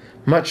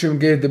 Matchroom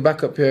gave the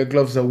backup pair of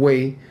gloves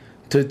away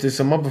to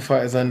some other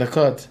fighters and the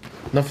card.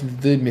 Nothing to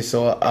do with me.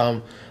 So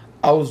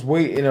I was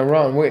waiting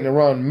around.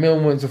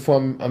 Moments before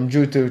I'm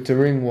due to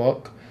ring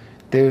walk.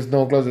 There was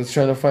no gloves. I was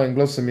trying to find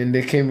gloves for me, and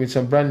they came with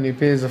some brand new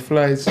pairs of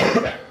flies.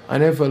 I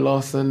never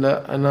lost and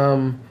that.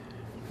 And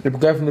the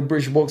guy from the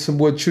British Boxing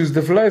Board chose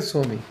the flies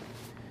for me.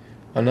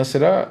 And I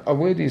said, I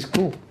wear these,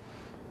 cool.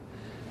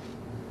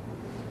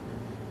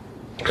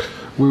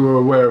 We were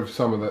aware of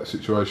some of that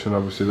situation,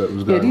 obviously, that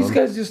was going on. Yeah, these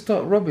guys just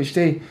talk rubbish.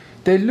 They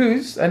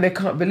lose and they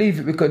can't believe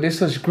it because they're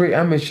such great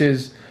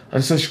amateurs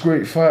and such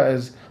great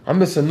fighters. I'm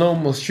just a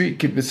normal street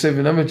kid with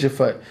 7 amateur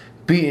fight,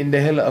 beating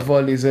the hell out of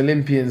all these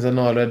Olympians and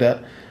all of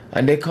that.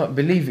 And they can't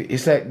believe it.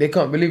 It's like they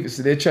can't believe it,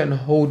 so they're trying to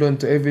hold on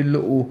to every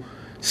little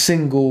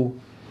single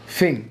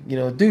thing. You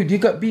know, dude, you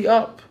got beat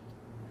up.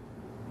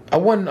 I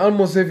won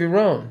almost every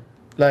round.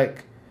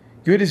 Like,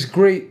 you're this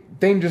great,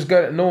 dangerous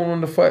guy that no one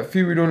wanted to fight.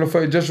 Fury don't want to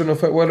fight, Josh don't want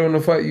to fight, Wilder don't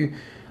want to fight you.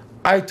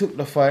 I took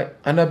the fight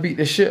and I beat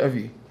the shit out of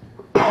you.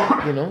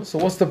 You know, so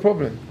what's the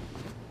problem?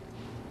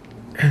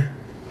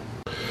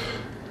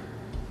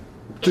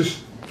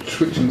 Just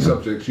switching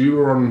subjects, you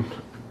were on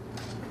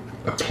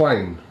a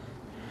plane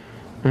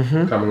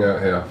coming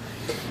out here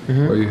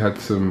where you had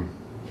some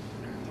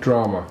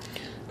drama.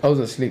 I was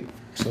asleep,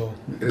 so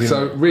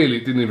really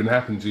it didn't even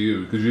happen to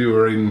you because you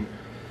were in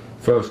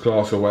first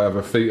class or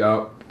whatever, feet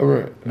up,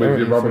 with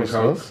your rum and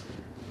coke.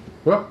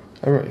 What?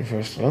 I wrote in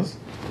first class.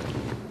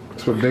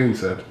 That's what Dean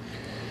said.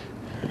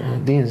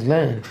 Dean's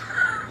lying.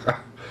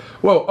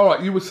 Well,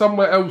 alright, you were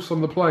somewhere else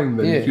on the plane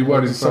then, if you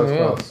weren't in first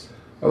class.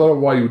 I don't know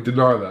why you would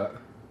deny that.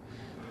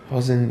 I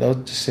was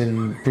just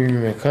in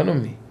premium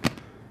economy.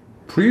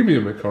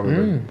 Premium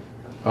economy?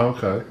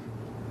 Okay.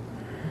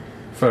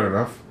 Fair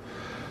enough.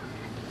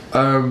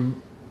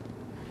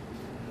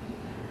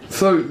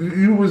 So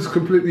you was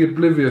completely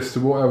oblivious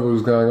to whatever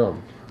was going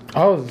on?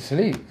 I was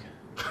asleep.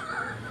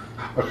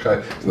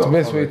 Okay. It's the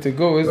best way to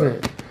go,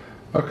 isn't it?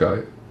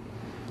 Okay.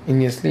 In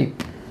your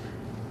sleep.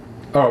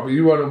 Alright, but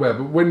you weren't aware.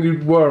 But when you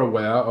were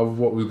aware of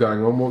what was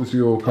going on, what was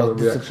your kind of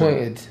reaction?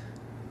 Disappointed.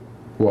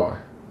 Why?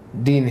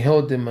 Dean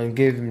held him and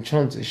gave him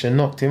chances. She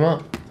knocked him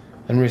out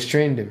and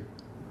restrained him.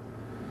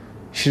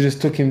 She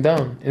just took him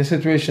down. In a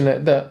situation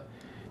like that,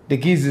 the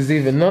geezer's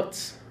either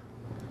nuts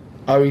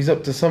or he's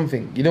up to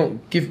something.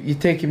 You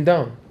take him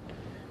down.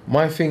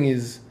 My thing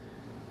is,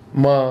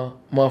 my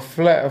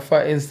flight or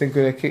fight instinct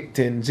would have kicked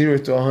in 0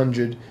 to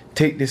 100.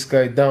 Take this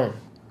guy down.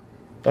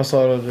 That's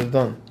all I would have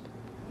done.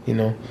 You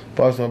know,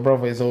 but as my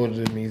brother is older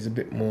than me, he's a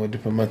bit more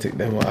diplomatic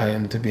than what I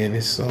am, to be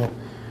honest. So,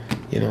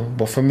 you know,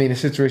 but for me, in a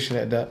situation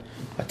like that,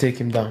 I take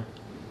him down.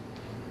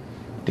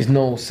 There's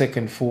no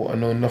second thought or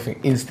no nothing.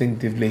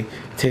 Instinctively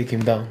take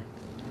him down.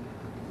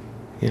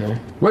 You know.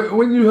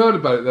 When you heard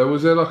about it, though,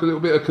 was there like a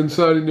little bit of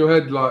concern in your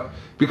head, like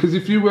because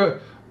if you were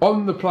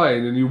on the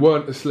plane and you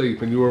weren't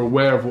asleep and you were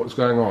aware of what's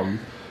going on,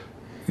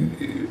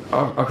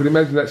 I can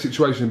imagine that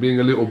situation being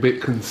a little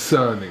bit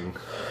concerning.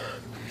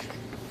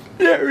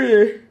 Not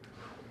really.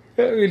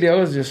 Not really.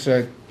 I just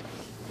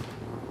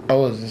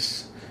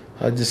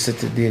said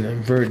to Dean,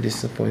 I'm very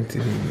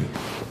disappointed in you.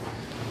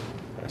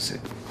 I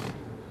said,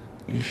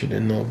 you should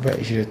have known better.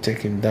 You should have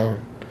taken him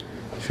down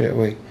straight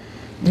away.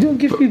 You don't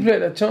give people like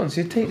that chance.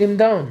 You take them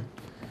down.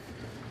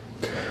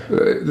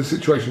 The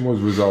situation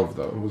was resolved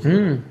though,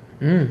 wasn't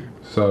it?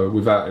 So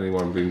without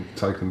anyone being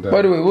taken down.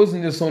 By the way, it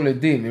wasn't just only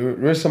Dean. The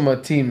rest of my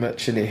team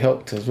actually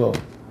helped as well,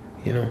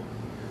 you know.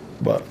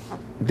 But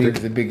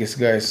Dean's the biggest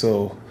guy,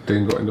 so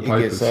Dean got in the he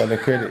papers. gets all the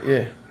credit,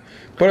 yeah.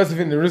 But that's the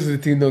thing, the rest of the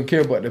team don't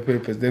care about the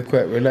papers. They're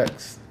quite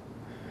relaxed,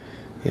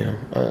 you know.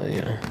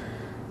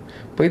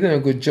 But he did a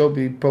good job.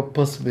 He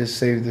possibly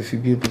saved a few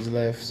people's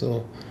lives,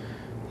 so,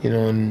 you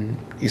know, and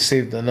he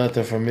saved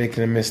another from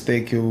making a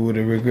mistake he would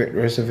have regret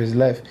the rest of his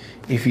life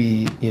if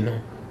he, you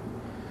know.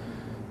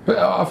 But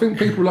I think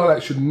people like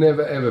that should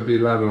never ever be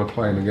allowed on a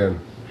plane again.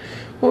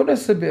 Well,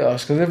 that's a bit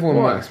harsh because everyone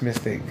Why? makes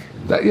mistakes.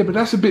 Yeah, but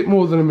that's a bit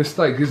more than a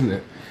mistake, isn't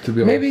it? To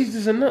be honest. Maybe he's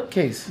just a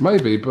nutcase.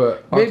 Maybe,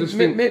 but I just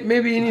think...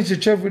 Maybe he needs to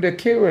travel with a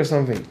carer or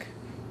something.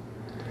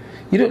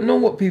 You don't know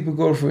what people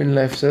go through in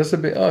life, so that's a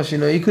bit harsh. You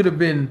know, he could have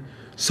been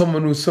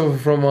someone who suffered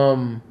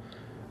from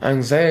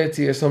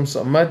anxiety or some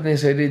sort of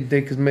madness. He didn't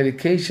take his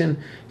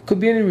medication. It could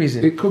be any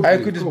reason. It could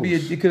be,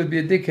 He could be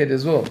a dickhead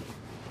as well.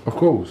 Of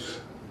course.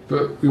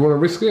 But you want to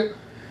risk it?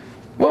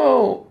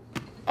 Well,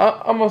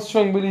 I'm a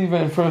strong believer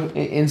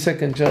in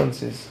second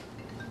chances.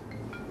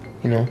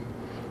 You know,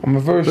 I'm a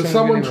very But strong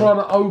someone believer. trying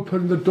to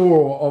open the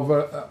door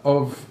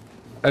of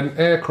an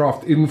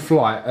aircraft in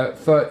flight at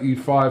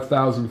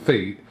 35,000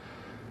 feet,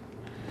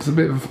 it's a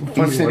bit of a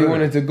funny He said he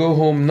wanted to go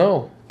home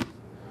now.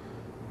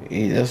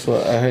 That's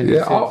what I heard.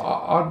 Yeah,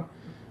 I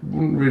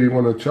wouldn't really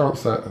want to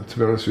chance that, to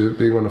be honest with you,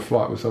 being on a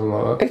flight with someone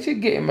like that. Actually,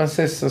 getting my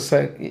sister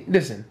like,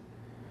 listen.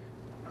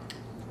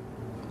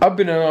 I've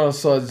been on all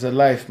sides of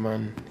life,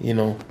 man. You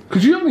know.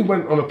 Because you only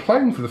went on a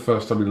plane for the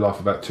first time in your life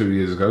about 2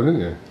 years ago, didn't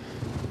you?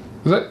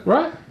 Is that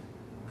right?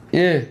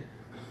 Yeah.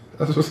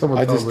 That's what someone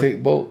I told just me.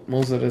 take boat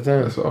most of the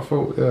time. That's what I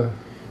thought, yeah.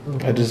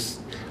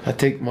 I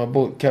take my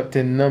boat,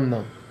 Captain Num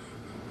Num.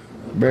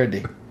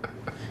 Birdie.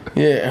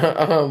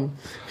 Yeah.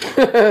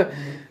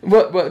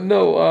 But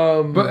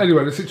no. But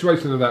anyway, the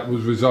situation of that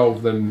was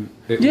resolved. Then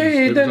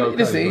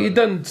he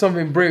done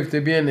something brave,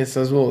 to be honest,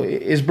 as well.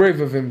 It's brave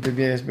of him, to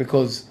be honest,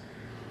 because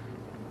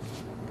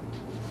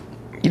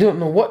you don't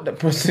know what that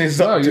person is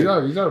up to. You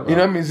don't. You know what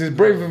I mean? It's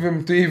brave of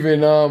him to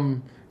even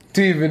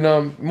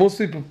most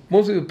people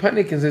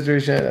panic in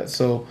situations like that.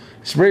 So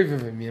it's brave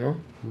of him, you know.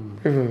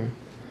 Brave of him.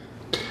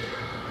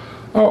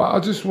 Oh, I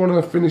just want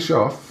to finish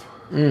off.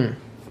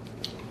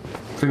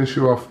 Finish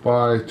you off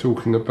by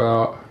talking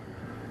about.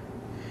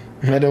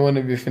 I don't want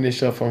to be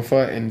finished off on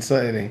fighting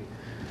Saturday.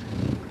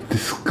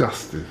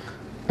 Disgusting.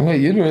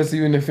 Wait, you don't see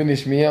you want to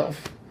finish me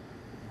off?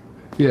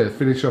 Yeah,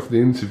 finish off the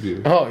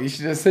interview. Oh, you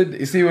should have said,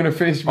 you see you want to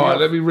finish me off?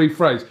 Alright, let me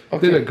rephrase.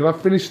 Okay. Dylan, can I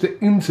finish the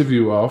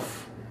interview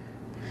off?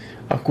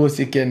 Of course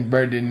you can,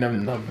 Birdie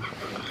Num Num.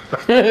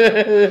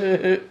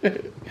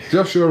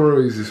 Joshua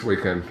Ruiz this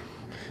weekend.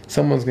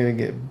 Someone's going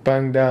to get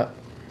banged out.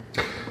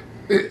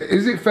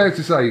 Is it fair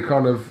to say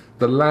kind of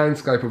the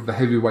landscape of the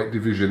heavyweight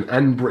division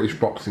and British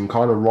boxing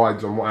kind of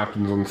rides on what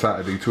happens on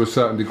Saturday to a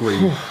certain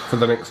degree for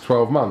the next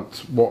 12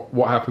 months?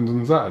 What happens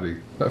on Saturday?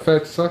 Is that fair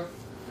to say?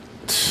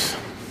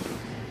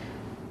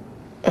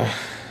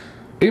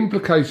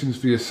 Implications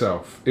for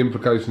yourself,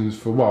 implications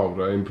for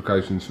Wilder,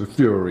 implications for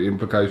Fury,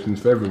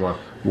 implications for everyone.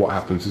 What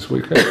happens this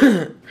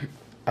weekend?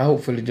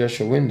 Hopefully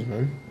Joshua wins,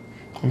 man.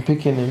 I'm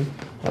picking him.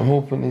 I'm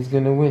hoping he's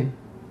going to win.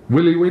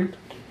 Will he win?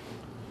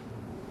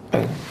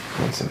 1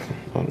 second.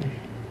 Hold on.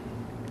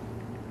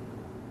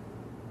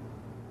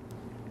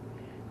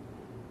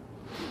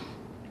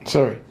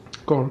 Sorry.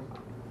 Go on.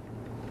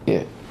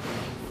 Yeah.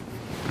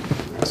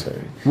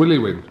 Sorry. Will he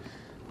win?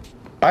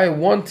 I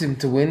want him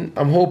to win.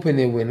 I'm hoping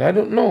he'll win. I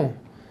don't know.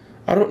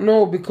 I don't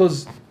know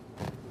because...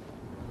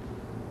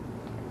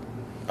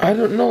 I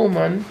don't know,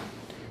 man.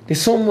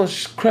 There's so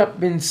much crap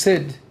being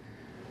said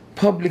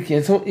publicly,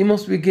 and so he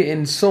must be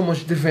getting so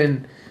much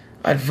different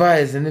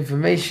advice and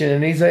information,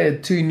 and he's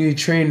hired 2 new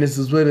trainers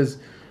as well as...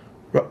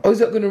 How is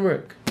that going to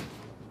work?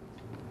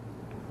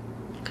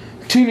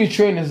 2 new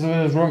trainers as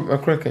well as Ron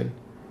McCracken.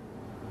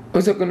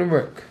 How's that going to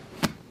work?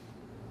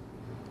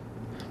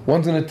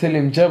 One's going to tell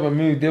him jab and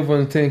move, the other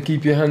one's telling him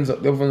keep your hands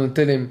up, the other one's going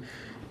to tell him...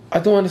 I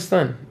don't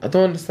understand. I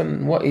don't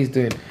understand what he's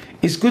doing.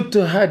 It's good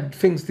to add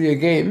things to your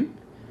game.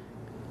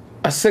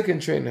 A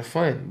second trainer,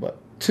 fine, but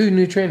 2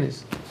 new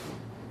trainers.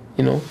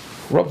 You know,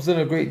 Rob's done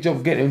a great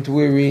job getting him to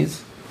where he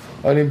is.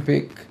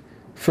 Olympic,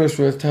 first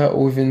world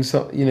title within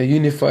some, you know,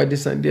 unified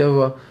this and the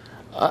other.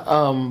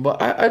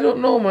 But I don't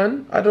know,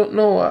 man. I don't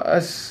know.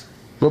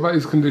 What about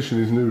his condition,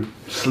 his new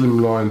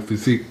slimline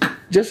physique?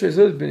 Joshua's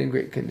always been in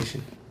great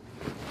condition.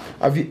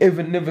 Have you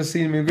ever never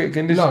seen him in great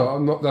condition? No,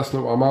 I'm not. That's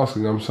not what I'm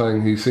asking. I'm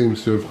saying he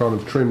seems to have kind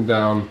of trimmed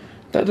down.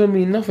 That don't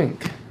mean nothing.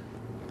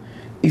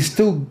 He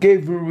still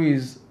gave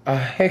Ruiz a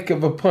heck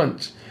of a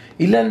punch.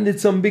 He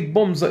landed some big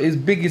bombs at his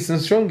biggest and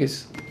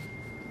strongest.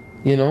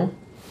 You know,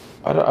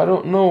 I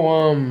don't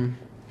know.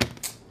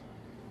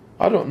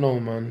 I don't know,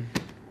 man.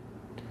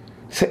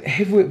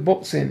 Heavyweight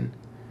boxing.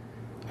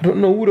 I don't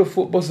know who the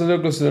thought Buster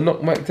Douglas would have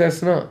knocked Mike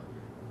Tyson out.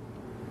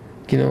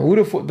 You know, who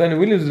the thought Danny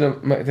Williams would have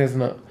knocked Mike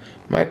Tyson out.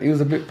 He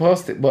was a bit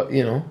past it, but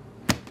you know,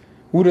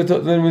 who would have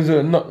thought Danny Williams would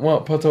have knocked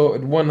Mark Potter out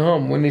with one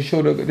arm when his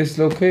shoulder got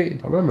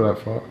dislocated? I remember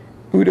that fight.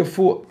 Who would have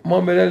thought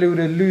Muhammad Ali would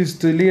have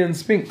lost to Leon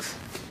Spinks?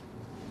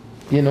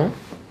 You know,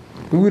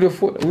 who would have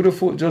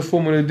thought? Josh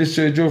Foreman would have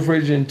destroyed Joe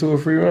Frazier in 2 or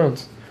 3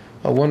 rounds,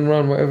 or 1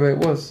 round, whatever it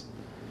was.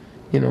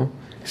 You know,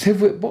 it's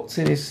heavyweight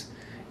boxing.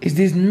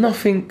 There's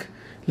nothing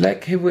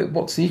like heavyweight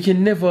boxing. You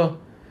can never,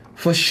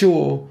 for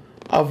sure,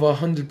 have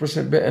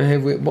 100% bet on a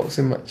heavyweight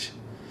boxing match.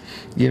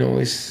 You know,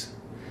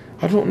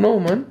 I don't know,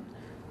 man.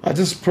 I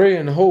just pray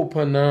and hope,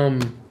 and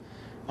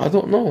I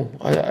don't know.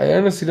 I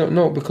honestly don't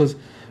know, because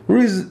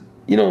Ruiz,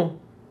 you know,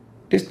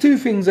 there's 2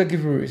 things I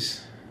give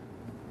Ruiz.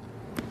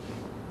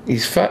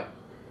 He's fat,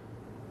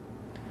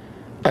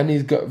 and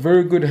he's got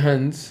very good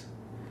hands,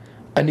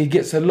 and he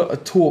gets a lot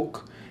of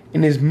torque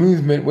in his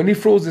movement. When he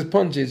throws his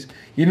punches,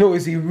 you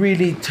notice he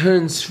really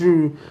turns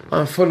through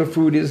and follow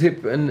through with his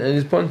hip and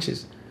his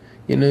punches.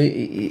 You know,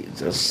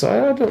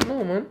 I don't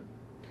know, man.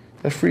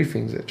 That's 3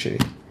 things, actually.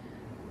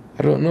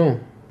 I don't know.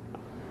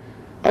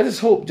 I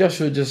just hope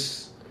Joshua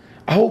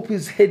I hope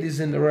his head is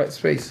in the right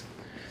space.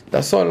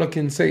 That's all I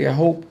can say. I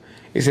hope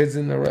his head's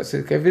in the right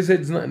space. If his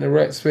head's not in the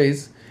right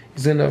space,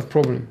 he's going to have a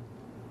problem.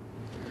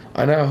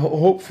 And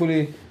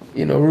hopefully,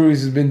 you know,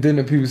 Ruiz has been doing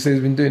it. People say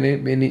he's been doing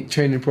it, been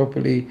training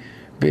properly,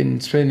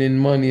 been spending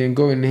money and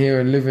going here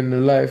and living the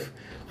life,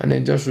 and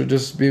then Joshua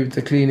just be able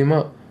to clean him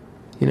up.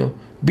 You know,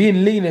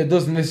 being leaner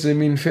doesn't necessarily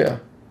mean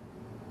fitter.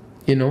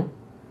 You know,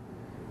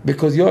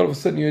 because all of a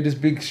sudden you're this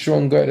big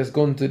strong guy that's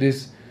gone to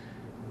this.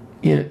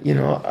 You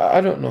know, I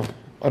don't know,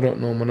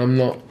 man. I'm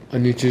not a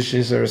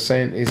nutritionist or a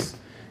scientist.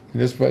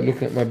 Just by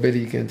looking at my belly,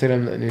 you can tell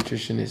I'm not a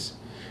nutritionist.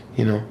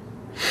 You know,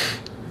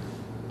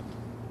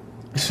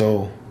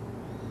 so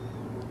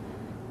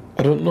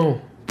I don't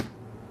know.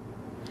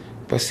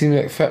 But it seems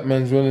like fat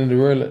man's running the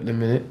world at the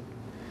minute.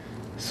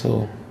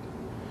 So,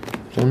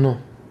 I don't know.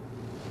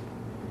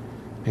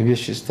 Maybe I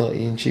should start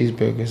eating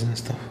cheeseburgers and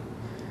stuff.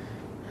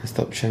 And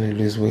stop trying to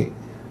lose weight.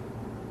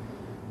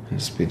 And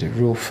just be the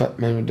real fat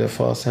man with the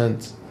fast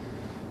hands.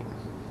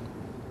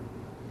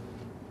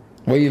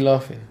 Why are you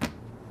laughing?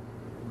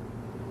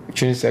 You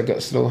trying to say I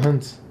got slow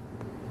hands?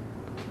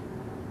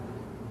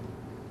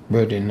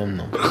 Birdie, no.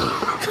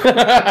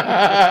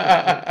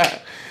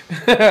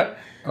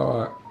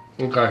 Alright,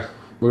 okay.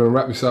 We're going to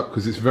wrap this up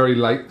because it's very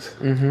late.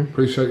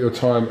 Appreciate your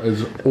time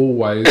as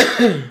always.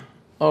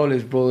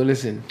 Always, bro.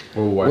 Listen.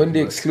 Always. When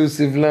the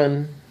exclusive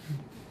land,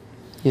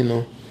 you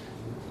know,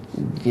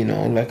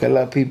 like a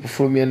lot of people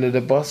throw me under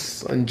the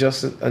bus,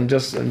 unjust.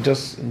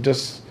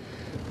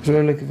 What's what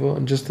I'm looking for?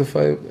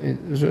 Unjustified. Yeah,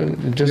 you're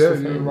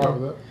right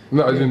with that.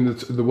 No, as in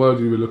the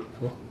word you were looking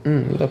for. A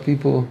lot of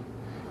people,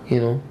 you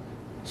know.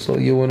 So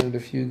you're one of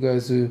the few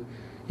guys who,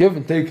 you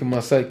haven't taken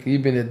my side, 'cause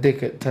you've been a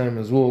dick at time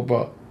as well,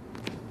 but,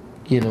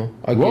 you know,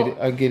 I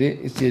get it.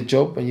 It's your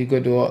job, and you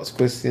got to ask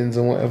questions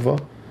and whatever.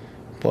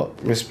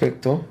 But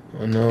respect, though,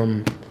 and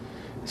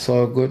it's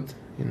all good.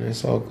 You know,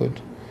 it's all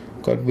good.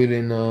 God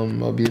willing,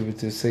 I'll be able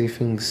to say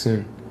things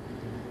soon.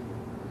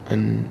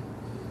 And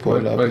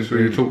make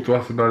sure you talk to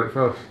us about it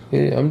first.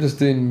 Yeah, I'm just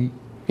doing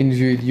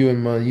interview with you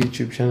on my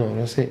YouTube channel.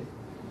 That's it.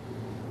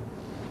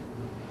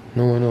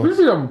 No one else.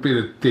 Maybe I'm being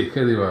a dick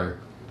anyway.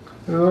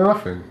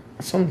 Nothing.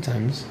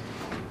 Sometimes,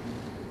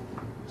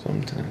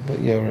 but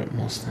yeah, right,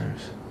 most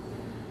times.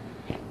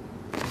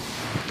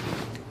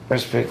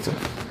 Respect.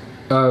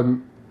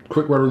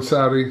 Quick word on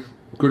Saudi.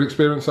 Good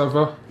experience so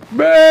far?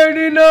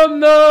 Burning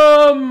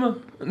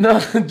num.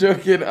 No, I'm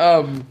joking.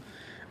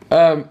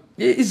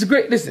 It's a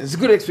great. Listen, it's a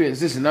good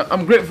experience. Listen,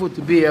 I'm grateful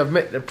to be here. I've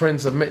met the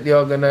prince. I've met the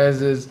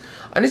organisers,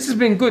 and this has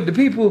been good. The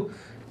people,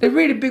 they're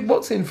really big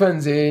boxing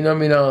fans here. You know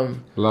what I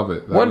mean? Love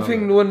it. One of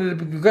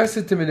the guys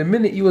said to me, the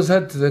minute you was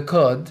had to the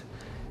card,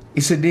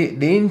 he said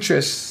the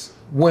interest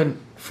went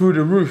through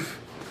the roof,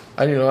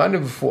 and you know I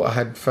never thought I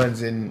had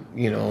fans in.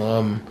 You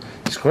know,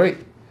 it's great.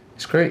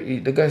 It's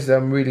great. The guy said,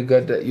 I'm really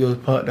glad that you're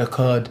part of the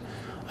card,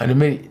 and the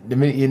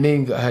minute your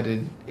name got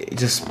added, it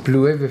just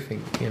blew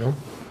everything. You know.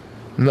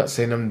 I'm not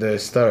saying I'm the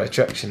star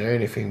attraction or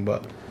anything,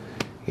 but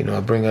you know I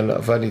bring a lot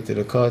of value to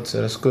the card, so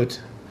that's good.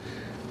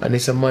 And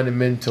it's a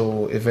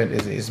monumental event,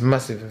 isn't it? It's a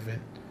massive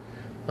event,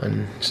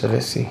 and so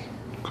let's see.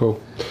 Cool.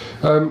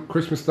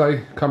 Christmas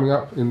Day coming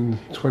up in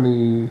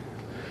 22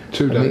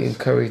 days. I'm eating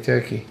curry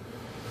turkey.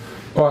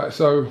 All right.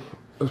 So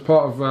as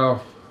part of our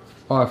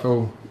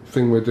IFL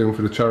thing we're doing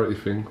for the charity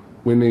thing,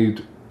 we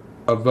need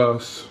a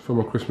verse from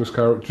a Christmas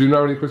carol. Do you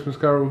know any Christmas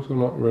carols or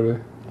not really?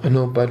 I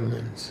know bad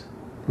ones.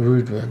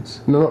 Rude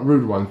ones. No, not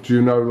rude ones. Do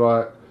you know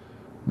like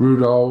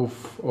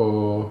Rudolph,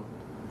 or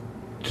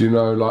do you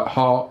know like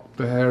Hark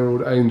the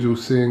Herald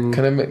Angels Sing?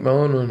 Can I make my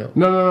own or not?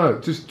 No.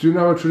 Just do you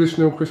know a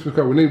traditional Christmas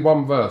carol? We need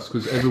one verse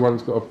because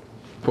everyone's got to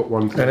put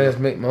one together. Can I just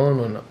make my own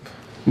or not?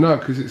 No,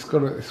 because it's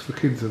for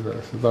kids and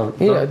that. So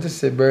don't. I just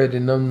said Birdie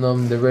Num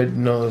Num, the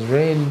red-nosed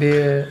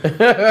reindeer.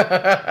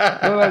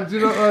 No, do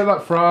you not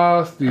like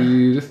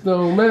Frosty the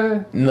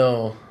Snowman?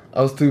 No,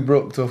 I was too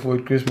broke to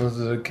afford Christmas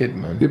as a kid,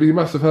 man. Yeah, but you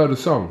must have heard a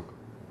song.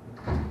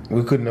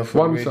 We couldn't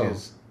afford One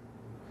radios. song.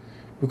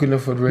 We couldn't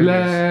afford radios.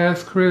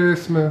 Last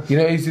Christmas. You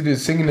know, I used to do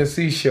Singing the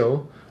Sea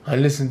show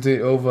and listen to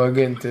it over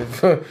again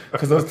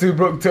because I was too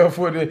broke to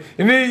afford it.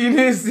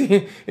 You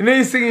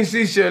singing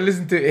Sea show and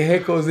listen to it, it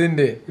echoes in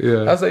there.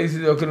 Yeah. That's what I used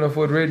to do. I couldn't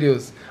afford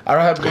radios.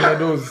 I had one of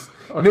those.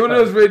 Okay. You know one of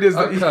those radios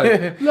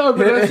that No,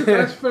 but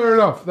that's fair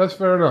enough. That's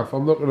fair enough.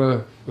 I'm not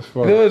gonna. That's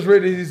fine. You know those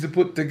radios used to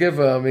put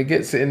together and it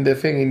gets it in the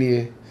thing in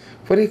here.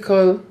 What do you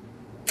call?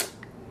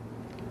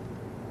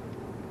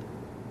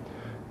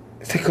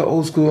 It's like an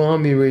old school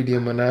army radio,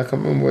 man. I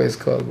can't remember what it's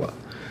called, but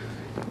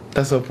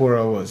that's how poor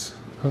I was.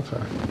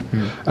 Okay.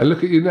 And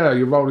look at you now.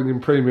 You're rolling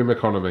in premium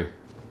economy.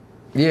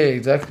 Yeah,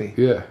 exactly.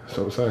 Yeah, that's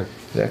what I'm saying.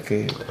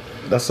 Exactly.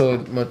 That's how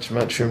much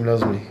Matchroom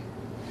loves me.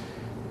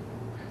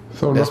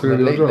 So That's my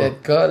late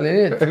night call,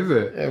 innit? Is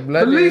it? Yeah,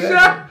 bloody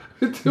Alicia!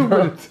 2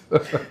 minutes.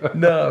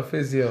 No,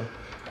 physio.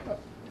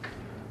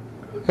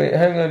 Wait,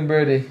 hang on,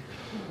 Birdie.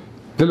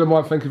 Dillian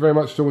Whyte, thank you very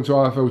much for talking to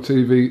IFL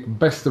TV.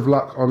 Best of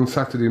luck on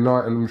Saturday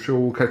night, and I'm sure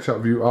we'll catch up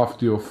with you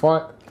after your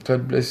fight.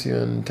 God bless you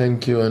and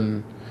thank you,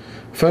 and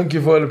thank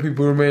you for all the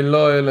people who remain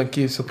loyal and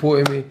keep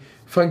supporting me.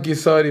 Thank you,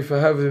 Saudi, for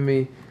having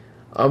me.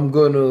 I'm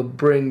gonna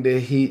bring the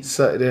heat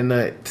Saturday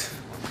night.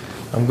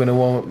 I'm gonna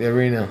warm up the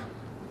arena.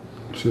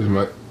 Cheers,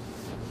 mate.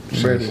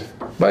 Ready.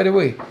 By the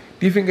way,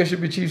 do you think I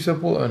should be chief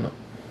support or not?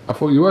 I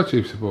thought you were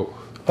chief support.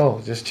 Oh,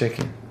 just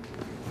checking.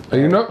 Are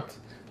you not?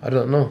 I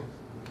don't know.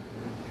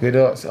 You'd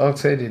ask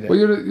Eddie then. Well,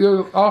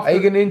 you're after. Are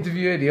you gonna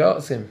interview Eddie?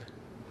 Ask him.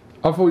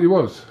 I thought you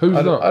was. Who's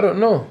not? I don't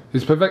know.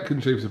 Is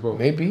Povetkin chief support?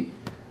 Maybe.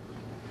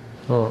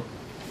 Alright.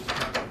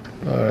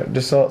 Alright,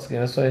 just asking.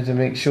 I just wanted to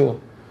make sure.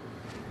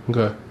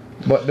 Okay.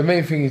 But the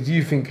main thing is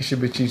you think it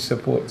should be chief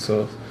support,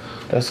 so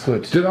that's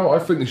good. Do you know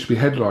what? I think it should be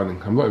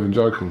headlining. I'm not even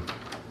joking.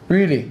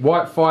 Really?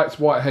 White fights,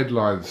 white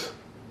headlines.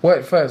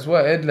 White fights,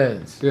 white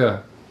headlines.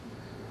 Yeah.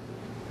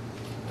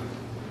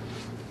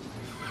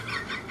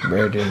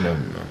 Birdie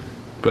Num Num.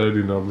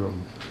 Birdie Num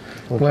Num.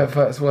 White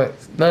fights, white.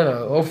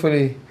 No,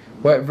 hopefully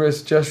Whyte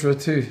versus Joshua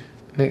 2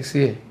 next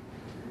year.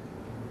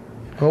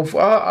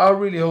 I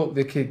really hope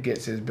the kid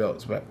gets his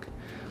belts back.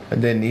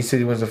 And then he said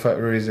he wants to fight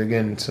Ruiz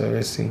again, so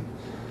let's see.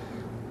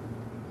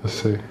 Let's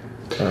see.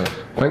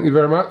 Thank you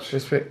very much.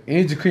 Respect. You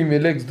need to cream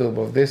your legs though,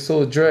 bro. They're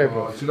so dry,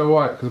 bro. Do you know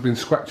why? Because I've been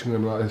scratching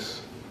them like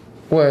this.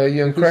 What, are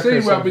you on crack or See where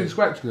I've something? been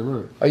scratching them,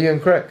 isn't it? Are you on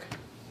crack?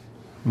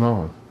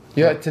 No.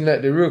 You're acting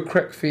like the real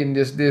crack fiend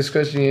just there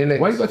scratching your legs.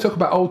 Why you got to talk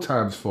about old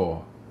times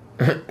for?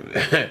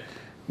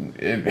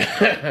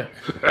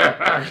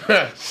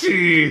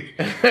 See.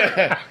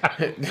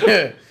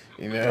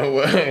 You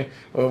know,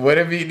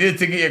 whatever you did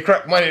to get your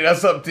crack money,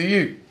 that's up to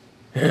you.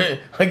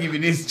 I'll give you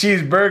these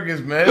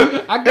cheeseburgers,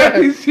 man. I got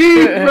these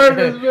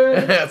cheeseburgers,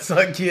 man. That's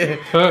like you.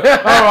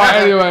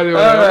 Alright,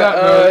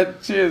 anyway.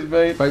 Cheers,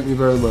 mate. Thank you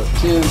very much.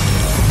 Cheers.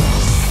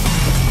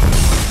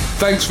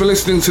 Thanks for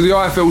listening to the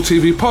IFL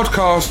TV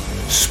podcast,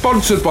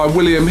 sponsored by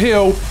William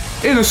Hill,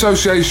 in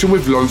association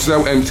with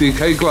Lonsdale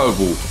MTK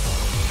Global.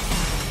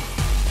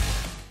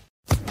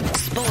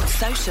 Sports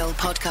Social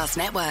Podcast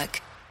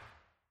Network.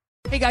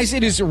 Hey guys,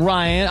 it is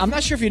Ryan. I'm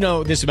not sure if you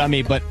know this about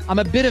me, but I'm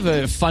a bit of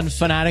a fun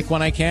fanatic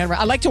when I can.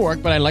 I like to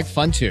work, but I like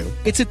fun too.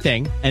 It's a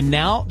thing. And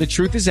now the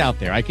truth is out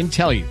there. I can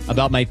tell you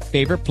about my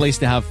favorite place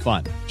to have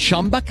fun.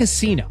 Chumba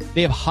Casino.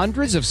 They have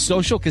hundreds of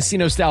social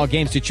casino style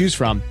games to choose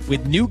from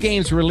with new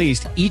games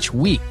released each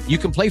week. You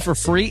can play for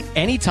free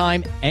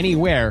anytime,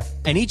 anywhere.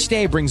 And each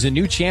day brings a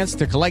new chance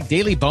to collect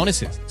daily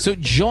bonuses. So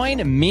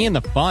join me in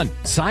the fun.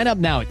 Sign up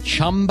now at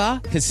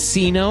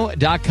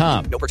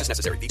ChumbaCasino.com. No purchase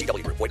necessary.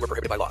 VGW Group. Void where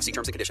prohibited by law. See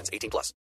terms and conditions. 18+.